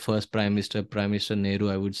probably like the first Prime Minister Nehru,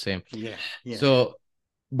 I would say. Yes, yes. So,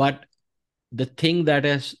 but the thing that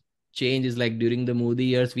has changed is like during the Modi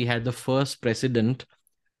years, we had the first president,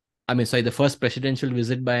 I mean, sorry, the first presidential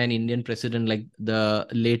visit by an Indian president, like the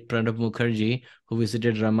late Pranab Mukherjee, who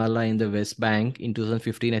visited Ramallah in the West Bank in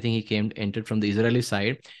 2015. I think he entered from the Israeli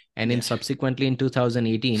side. And in Yes. subsequently in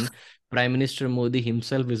 2018, Prime Minister Modi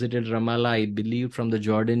himself visited Ramallah, I believe, from the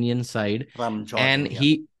Jordanian side. From And Jordan, yeah.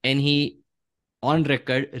 he on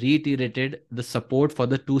record reiterated the support for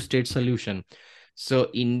the two-state solution. So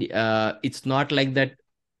it's not like that,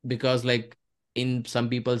 because like in some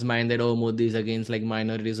people's mind that, oh, Modi is against like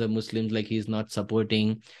minorities of Muslims, like he's not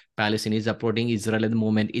supporting Palestine, he's supporting Israel at the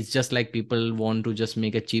moment. It's just like people want to just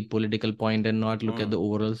make a cheap political point and not look at Mm. the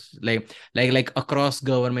overall, like across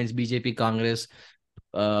governments, BJP, Congress,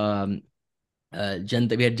 um we had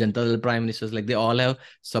Janta Dal prime ministers, like they all have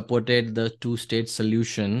supported the two-state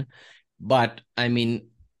solution. But I mean,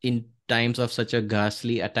 in times of such a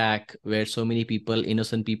ghastly attack where so many people,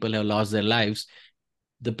 innocent people, have lost their lives,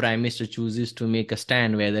 the prime minister chooses to make a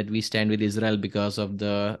stand where that we stand with Israel because of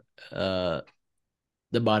uh,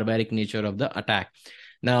 the barbaric nature of the attack.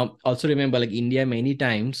 Now, also remember, like India many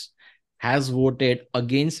times has voted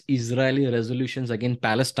against Israeli resolutions against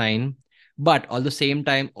Palestine, but at the same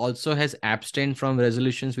time also has abstained from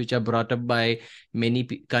resolutions which are brought up by many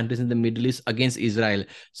countries in the Middle East against Israel.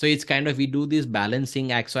 So it's kind of we do this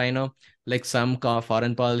balancing act. So I know like some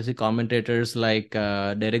foreign policy commentators like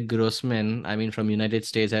Derek Grossman, I mean from United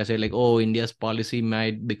States, have said like, oh, India's policy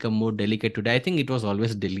might become more delicate today. I think it was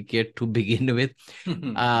always delicate to begin with.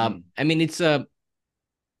 I mean, it's a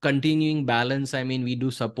continuing balance. I mean, we do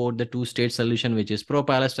support the two-state solution, which is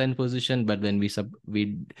pro-Palestine position, but when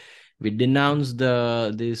we denounce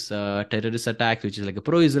this terrorist attack, which is like a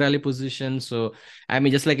pro-Israeli position. So, I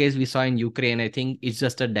mean, just like as we saw in Ukraine, I think it's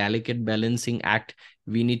just a delicate balancing act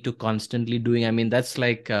we need to constantly doing. I mean, that's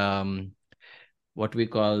like what we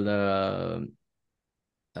call uh,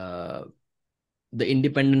 the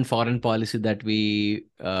independent foreign policy that we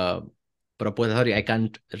propose. Sorry, I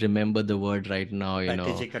can't remember the word right now.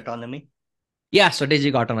 Strategic autonomy. Yeah,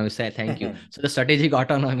 strategic autonomy. Say thank you. So the strategic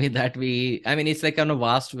autonomy that we, I mean, it's like kind of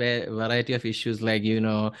vast variety of issues. Like you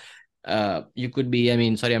could be. I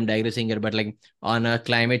mean, sorry, I'm digressing here, but like on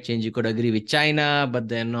climate change, you could agree with China, but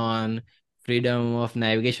then on freedom of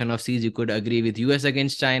navigation of seas, you could agree with US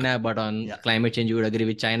against China, but on Yeah. climate change, you would agree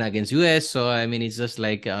with China against US. So I mean, it's just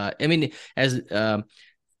like I mean, as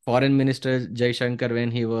Foreign Minister Jay Shankar, when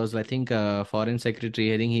he was, I think, Foreign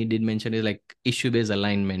Secretary, I think he did mention it like issue-based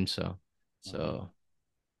alignment. So, Mhm. so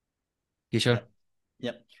Kishore. Yep.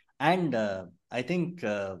 Yep. And I think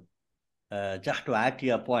just to add to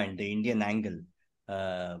your point, the Indian angle,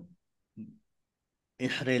 uh,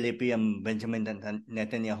 Israeli PM Benjamin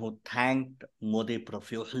Netanyahu thanked Modi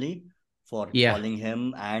profusely for Yeah. calling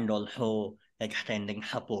him and also extending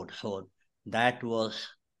support. So that was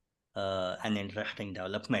an interesting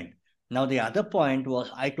development. Now, the other point was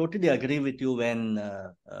I totally agree with you when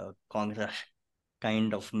Congress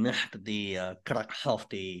kind of missed the crux of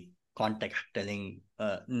the context, telling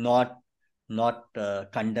not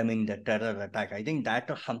condemning the terror attack. I think that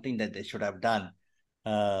was something that they should have done.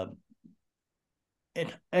 Uh,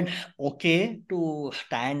 it's okay to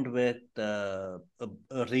stand with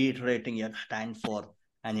reiterating your stand for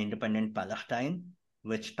an independent Palestine,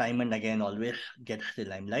 which time and again always gets the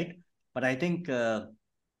limelight. But I think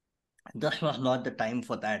this was not the time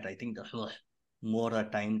for that. I think this was more a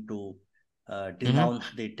time to Mm-hmm.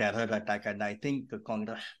 denounce the terror attack, and I think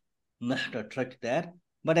Congress missed a trick there.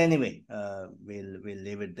 But anyway, we'll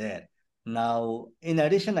leave it there. Now, in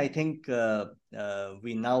addition, I think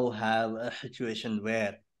we now have a situation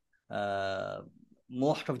where uh,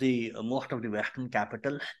 most of the Western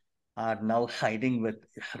capitals are now siding with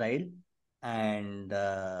Israel, and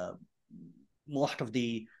most of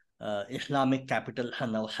the Islamic capitals are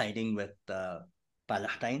now siding with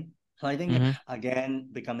Palestine. So I think it's Mm-hmm. again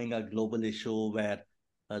becoming a global issue where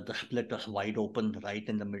the split is wide open right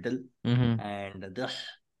in the middle, Mm-hmm. and this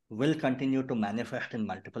will continue to manifest in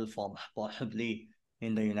multiple forms, possibly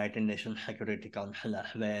in the United Nations Security Council as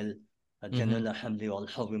well. A Mm-hmm. General Assembly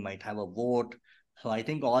also, we might have a vote. So I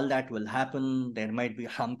think all that will happen. There might be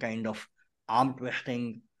some kind of arm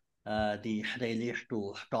twisting the Israelis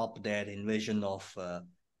to stop their invasion of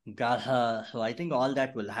Gaza. So I think all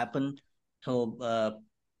that will happen. So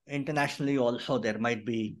internationally also there might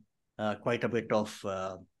be quite a bit of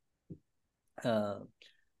uh,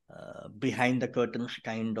 behind the curtains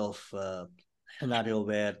kind of scenario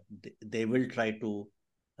where they will try to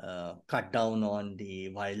cut down on the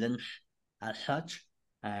violence as such.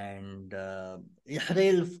 And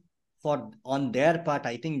Israel, for on their part,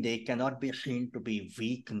 I think they cannot be seen to be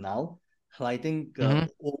weak now. So I think Mm-hmm.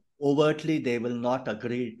 overtly they will not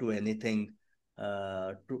agree to anything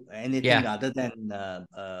Yeah. other than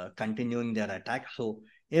continuing their attack. So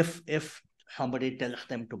if somebody tells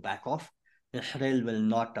them to back off, Israel will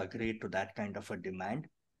not agree to that kind of a demand.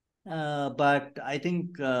 But I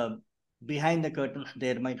think behind the curtains,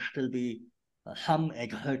 there might still be some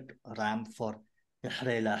exit ramp for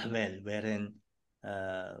Israel as well, wherein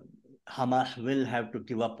uh, Hamas will have to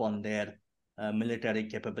give up on their military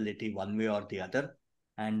capability one way or the other.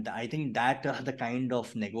 And I think that is the kind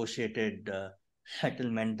of negotiated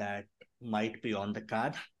settlement that might be on the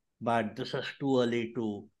cards. But this is too early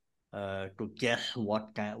to guess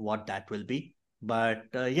what that will be. But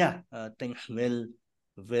yeah, things will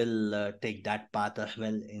take that path as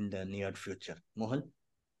well in the near future. Mohal?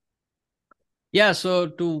 Yeah.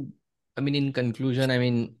 So I mean, in conclusion, I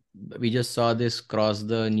mean, we just saw this cross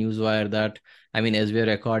the news wire that, I mean, as we're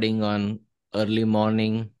recording on early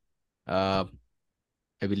morning, uh,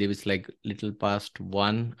 I believe it's like little past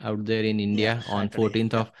 1 out there in Yeah, India on Saturday.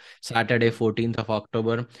 Yep. Saturday, Mm. 14th of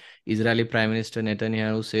October. Israeli Prime Minister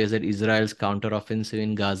Netanyahu says that Israel's counteroffensive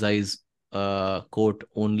in Gaza is, quote,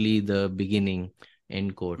 only the beginning,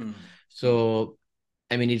 end quote. Mm. Mm. So,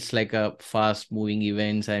 I mean, it's like a fast moving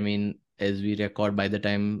events. I mean, as we record, by the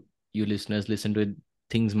time you listeners listen to it,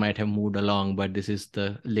 things might have moved along, but this is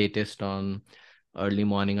the latest on early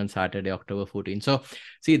morning on Saturday, October 14th. So,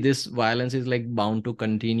 see, this violence is like bound to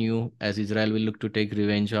continue as Israel will look to take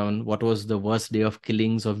revenge on what was the worst day of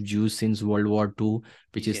killings of Jews since World War II,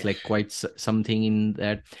 which is Yes. like quite something in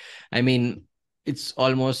that. I mean, it's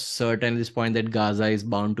almost certain at this point that Gaza is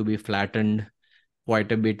bound to be flattened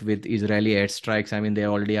quite a bit with Israeli airstrikes. I mean, they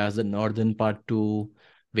already asked the northern part to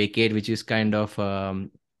vacate, which is kind of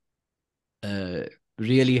uh,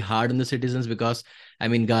 really hard on the citizens because I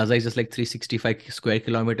mean Gaza is just like 365 square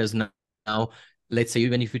kilometers now. Now, let's say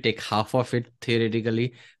even if you take half of it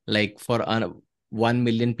theoretically, like for 1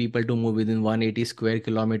 million people to move within 180 square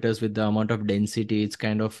kilometers with the amount of density, it's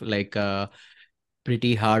kind of like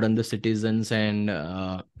pretty hard on the citizens. And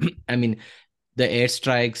I mean the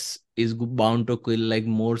airstrikes is bound to kill like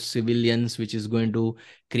more civilians, which is going to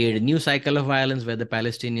create a new cycle of violence where the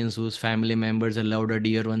Palestinians whose family members or loved or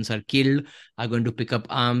dear ones are killed are going to pick up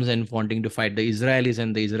arms and wanting to fight the Israelis,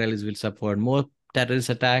 and the Israelis will suffer more terrorist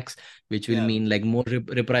attacks, which will Yeah. mean like more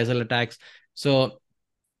reprisal attacks. So,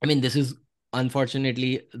 I mean, this is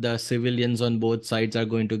unfortunately the civilians on both sides are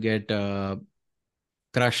going to get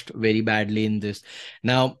crushed very badly in this.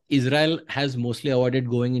 Now, Israel has mostly avoided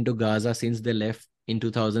going into Gaza since they left in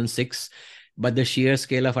 2006, but the sheer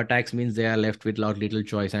scale of attacks means they are left with lot little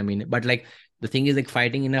choice. I mean, but like the thing is like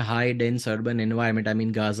fighting in a high dense urban environment. I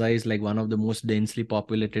mean, Gaza is like one of the most densely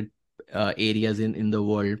populated areas in the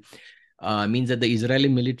world. Means that the Israeli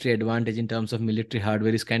military advantage in terms of military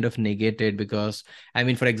hardware is kind of negated because, I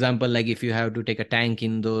mean, for example, like if you have to take a tank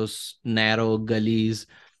in those narrow gullies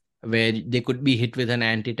where they could be hit with an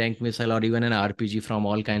anti-tank missile or even an RPG from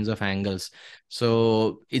all kinds of angles.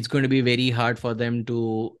 So it's going to be very hard for them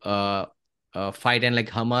to fight. And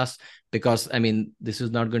like Hamas, because I mean, this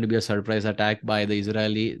is not going to be a surprise attack by the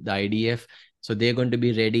IDF. So they're going to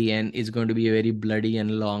be ready, and it's going to be a very bloody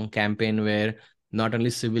and long campaign where not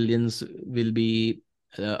only civilians will be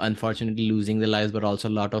unfortunately losing their lives, but also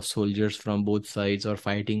a lot of soldiers from both sides or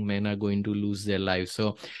fighting men are going to lose their lives.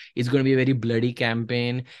 So it's going to be a very bloody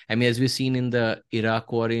campaign. I mean, as we've seen in the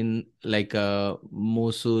Iraq war in like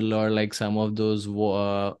Mosul or like some of those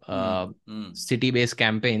Mm. Mm. city-based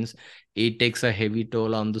campaigns, it takes a heavy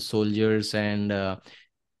toll on the soldiers, and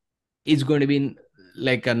it's going to be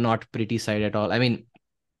like a not pretty sight at all. I mean,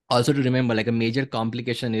 also to remember, like a major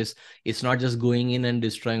complication is it's not just going in and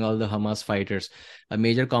destroying all the Hamas fighters. A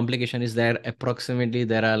major complication is there approximately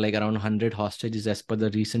there are like around 100 hostages as per the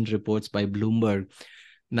recent reports by Bloomberg.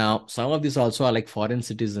 Now, some of these also are like foreign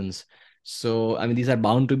citizens. So, I mean, these are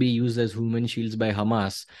bound to be used as human shields by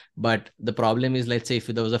Hamas. But the problem is, let's say, if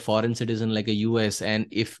there was a foreign citizen like a US, and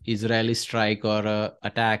if Israeli strike or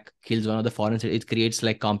attack kills one of the foreign citizens, it creates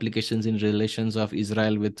like complications in relations of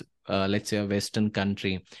Israel with, let's say, a Western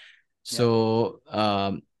country. Yep. So,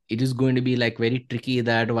 it is going to be like very tricky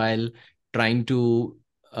that while trying to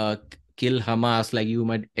kill Hamas, like you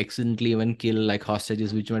might accidentally even kill like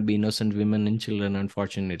hostages, which might be innocent women and children,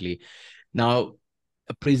 unfortunately. Now,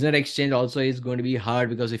 a prisoner exchange also is going to be hard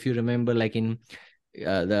because if you remember, like in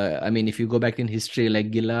I mean, if you go back in history,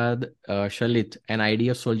 like Gilad Shalit, an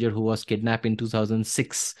IDF soldier who was kidnapped in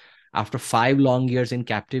 2006, after 5 long years in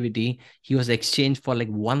captivity, he was exchanged for like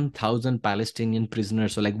 1,000 Palestinian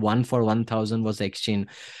prisoners. So like 1 for 1,000 was exchanged.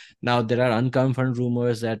 Now there are unconfirmed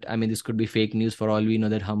rumors that I mean this could be fake news for all we know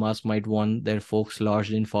that Hamas might want their folks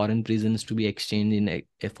lodged in foreign prisons to be exchanged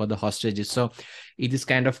in for the hostages. So it is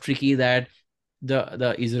kind of tricky that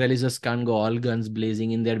the Israelis just can't go all guns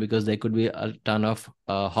blazing in there because there could be a ton of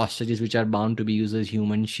hostages which are bound to be used as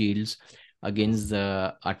human shields Mm. against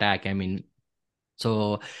the attack. I mean,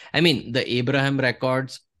 so I mean the Abraham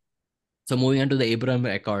Records. So moving on to the Abraham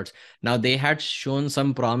Accords, now they had shown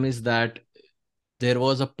some promise that there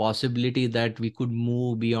was a possibility that we could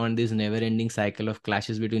move beyond this never-ending cycle of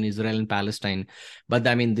clashes between Israel and Palestine. But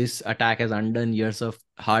I mean, this attack has undone years of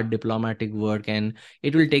hard diplomatic work, and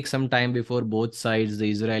it will take some time before both sides,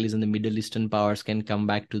 the Israelis and the Middle Eastern powers, can come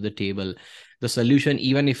back to the table. The solution,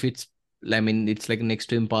 even if it's, I mean, it's like next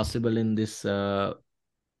to impossible in this time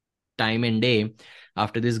and day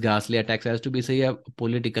after this ghastly attacks, has to be say a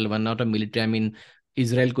political one, not a military. I mean,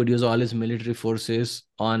 Israel could use all its military forces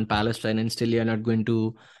on Palestine, and still you're not going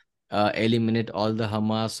to eliminate all the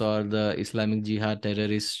Hamas or the Islamic Jihad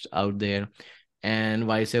terrorists out there, and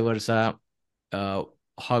vice versa.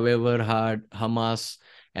 however hard Hamas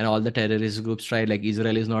and all the terrorist groups try, like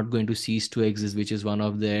Israel is not going to cease to exist, which is one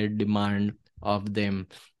of their demand of them.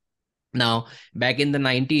 Now, back in the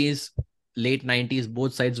 90s, late 90s,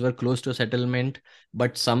 both sides were close to a settlement,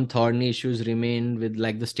 but some thorny issues remain with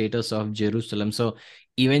like the status of Jerusalem. So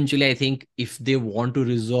eventually, I think if they want to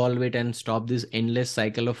resolve it and stop this endless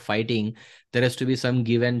cycle of fighting, there has to be some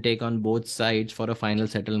give and take on both sides for a final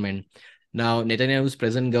settlement. Now, Netanyahu's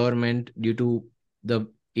present government, due to the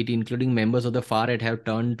it including members of the far right, have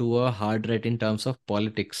turned to a hard right in terms of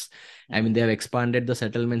politics. I mean, Mm, they have expanded the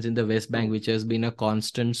settlements in the West Bank, true. which has been a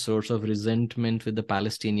constant source of resentment with the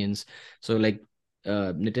Palestinians. So, like,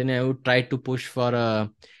 Netanyahu tried to push for a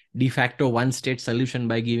de facto one state solution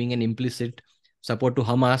by giving an implicit support to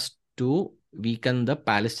Hamas to weaken the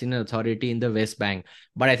Palestinian Authority in the West Bank.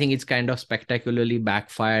 But I think it's kind of spectacularly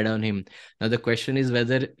backfired on him. Now, the question is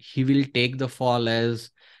whether he will take the fall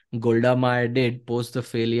as Golda Meir did post the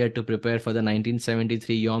failure to prepare for the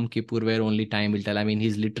 1973 Yom Kippur, where only time will tell. I mean,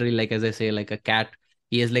 he's literally, like, as I say, like a cat.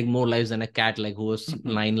 He has like more lives than a cat, like who has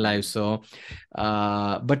 9 lives. So,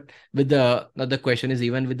 but with the question is,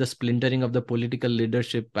 even with the splintering of the political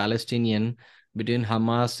leadership Palestinian between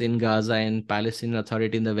Hamas in Gaza and Palestinian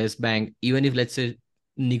Authority in the West Bank, even if let's say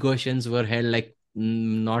negotiations were held like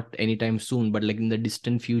not anytime soon, but like in the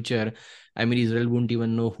distant future, I mean, Israel wouldn't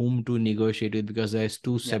even know whom to negotiate with because there's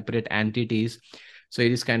two Yeah. separate entities. So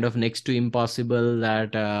it is kind of next to impossible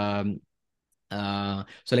that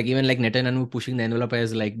so like even like Netanyahu pushing the envelope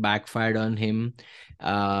has like backfired on him.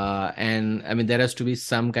 And I mean there has to be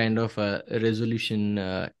some kind of a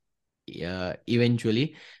resolution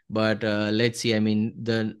eventually. But let's see. I mean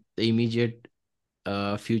the immediate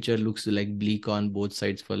future looks like bleak on both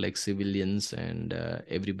sides for like civilians and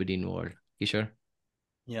everybody involved. Kishore?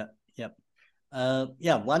 Yeah. Yeah.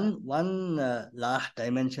 Yeah, one last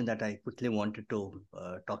dimension that I quickly wanted to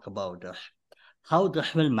talk about how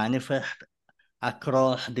this will manifest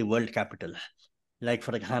across the world capital. Like,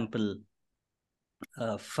 for example,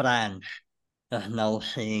 France now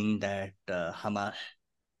saying that Hamas,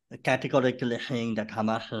 categorically saying that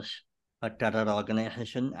Hamas is a terror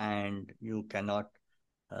organization and you cannot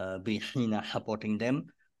be seen as supporting them.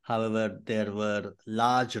 However, there were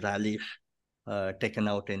large rallies taken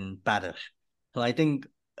out in Paris. So I think,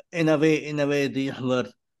 in a way, these were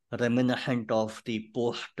reminiscent of the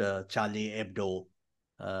post Charlie Hebdo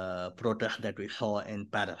protest that we saw in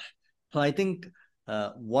Paris. So I think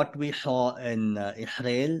what we saw in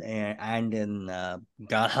Israel and in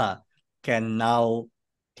Gaza can now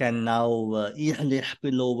easily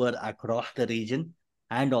spill over across the region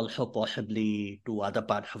and also possibly to other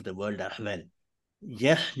parts of the world as well.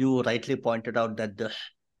 Yes, you rightly pointed out that this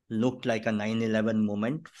looked like a 9/11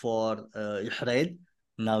 moment for Israel.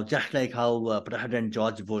 Now, just like how President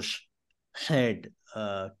George Bush said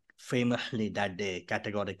famously that day,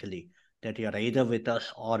 categorically, that you're either with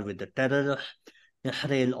us or with the terrorists,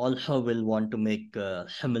 Israel also will want to make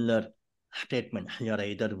similar statements. You're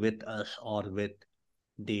either with us or with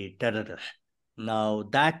the terrorists. Now,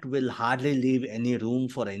 that will hardly leave any room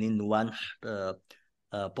for any nuanced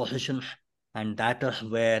positions, and that is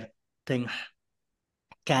where things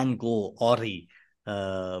can go awry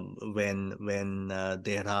when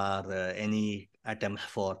there are any attempts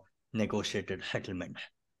for negotiated settlement.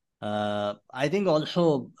 I think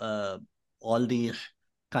also all these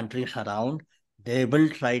countries around, they will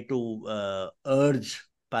try to urge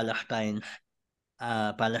Palestine,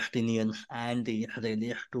 Palestinians and the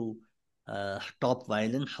Israelis to stop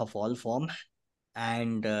violence of all forms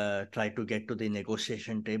and try to get to the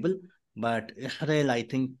negotiation table. But Israel, I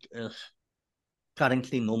think, is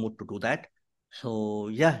currently no mood to do that. So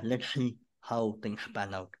yeah, let's see how things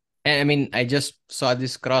pan out. And I mean, I just saw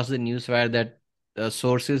this cross the news where that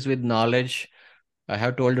sources with knowledge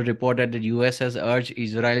have told a report that the US has urged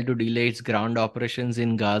Israel to delay its ground operations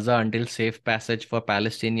in Gaza until safe passage for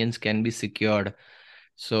Palestinians can be secured.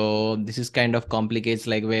 So this is kind of complicates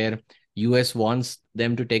like where US wants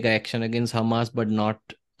them to take action against Hamas, but not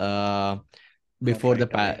uh, Not before the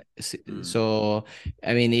right away. Hmm. so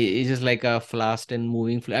I mean it's just like a fast and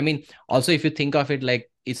moving I mean also if you think of it, like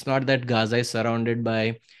it's not that Gaza is surrounded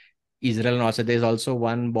by Israel and also there's also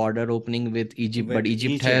one border opening with Egypt, but With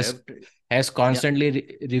Egypt Egypt, has yeah,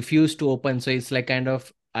 constantly refused to open. So it's like kind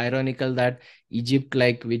of ironical that Egypt,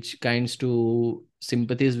 like which kinds to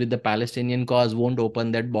sympathies with the Palestinian cause, won't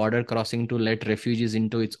open that border crossing to let refugees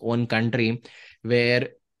into its own country, where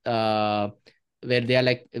uh where they are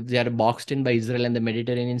like if they are boxed in by Israel and the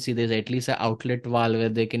Mediterranean Sea, there's at least an outlet wall where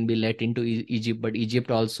they can be let into Egypt. But Egypt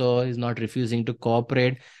also is not refusing to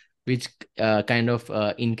cooperate, which kind of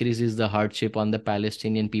increases the hardship on the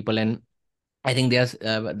Palestinian people. And I think there's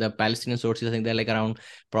the Palestinian sources. I think they're like around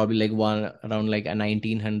probably like one around like a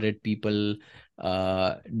 1900 people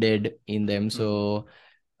dead in them. Mm. So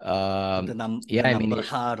So yeah, the I mean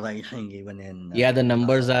numbers are rising even in yeah, the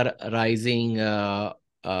numbers Gaza. are rising.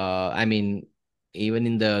 I mean even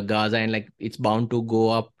in the Gaza, and like it's bound to go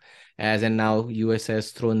up as, and now US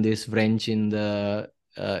has thrown this wrench in the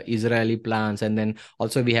Israeli plans. And then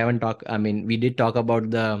also we haven't talked. I mean we did talk about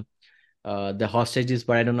the hostages,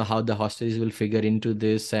 but I don't know how the hostages will figure into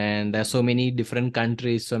this. And there's so Mm. many different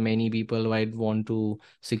countries, so many people might want to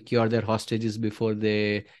secure their hostages before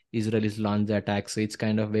the Israelis launch the attack. So it's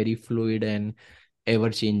kind of very fluid and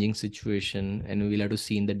ever-changing situation, and we'll have to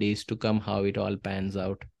see in the days to come how it all pans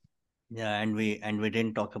out. Yeah, and we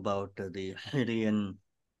didn't talk about the Syrian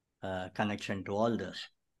connection to all this.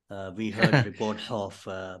 We heard reports of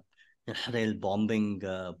Israel bombing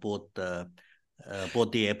both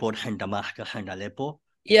the airports in Damascus and Aleppo.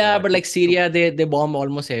 Yeah, but To like Syria, they bomb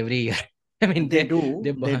almost every year. I mean they do,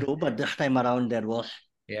 but this time around there was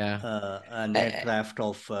yeah. an Uh, aircraft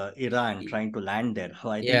of Iran trying to land there. So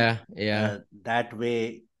I think yeah. that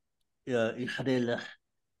way Israel is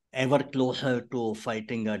ever closer to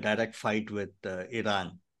fighting a direct fight with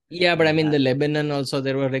Iran, Yeah, but I and mean the Lebanon also,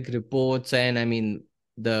 there were like reports, and I mean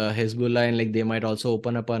the Hezbollah, and like they might also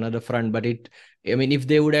open up another front. But I mean, if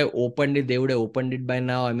they would have opened it, they would have opened it by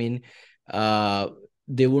now. I mean, uh,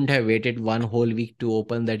 they wouldn't have waited one whole week to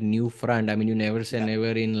open that new front. I mean, you never say yeah,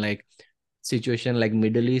 never in like situation like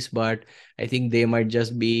Middle East, but I think they might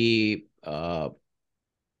just be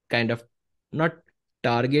kind of not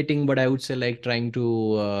targeting, but I would say like trying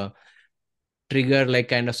to trigger like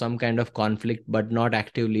kind of some kind of conflict, but not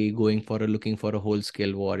actively going for a looking for a whole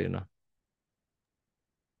scale war.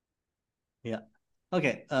 yeah.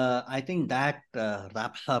 Okay, I think that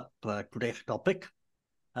wraps up today's topic.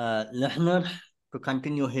 Listeners, to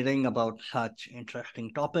continue hearing about such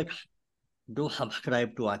interesting topics, do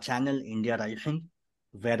subscribe to our channel, India Rising,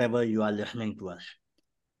 wherever you are listening to us.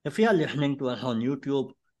 If you are listening to us on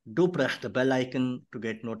YouTube, do press the bell icon to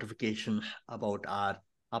get notifications about our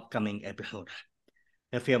upcoming episodes.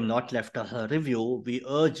 If you have not left us a review, we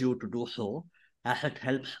urge you to do so, as it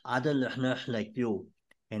helps other listeners like you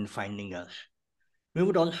in finding us. We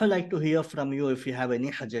would also like to hear from you if you have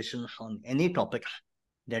any suggestions on any topics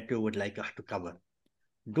that you would like us to cover.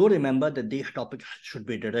 Do remember that these topics should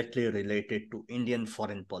be directly related to Indian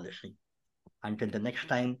foreign policy. Until the next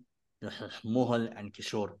time, this is Mohal and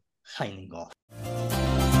Kishore signing off.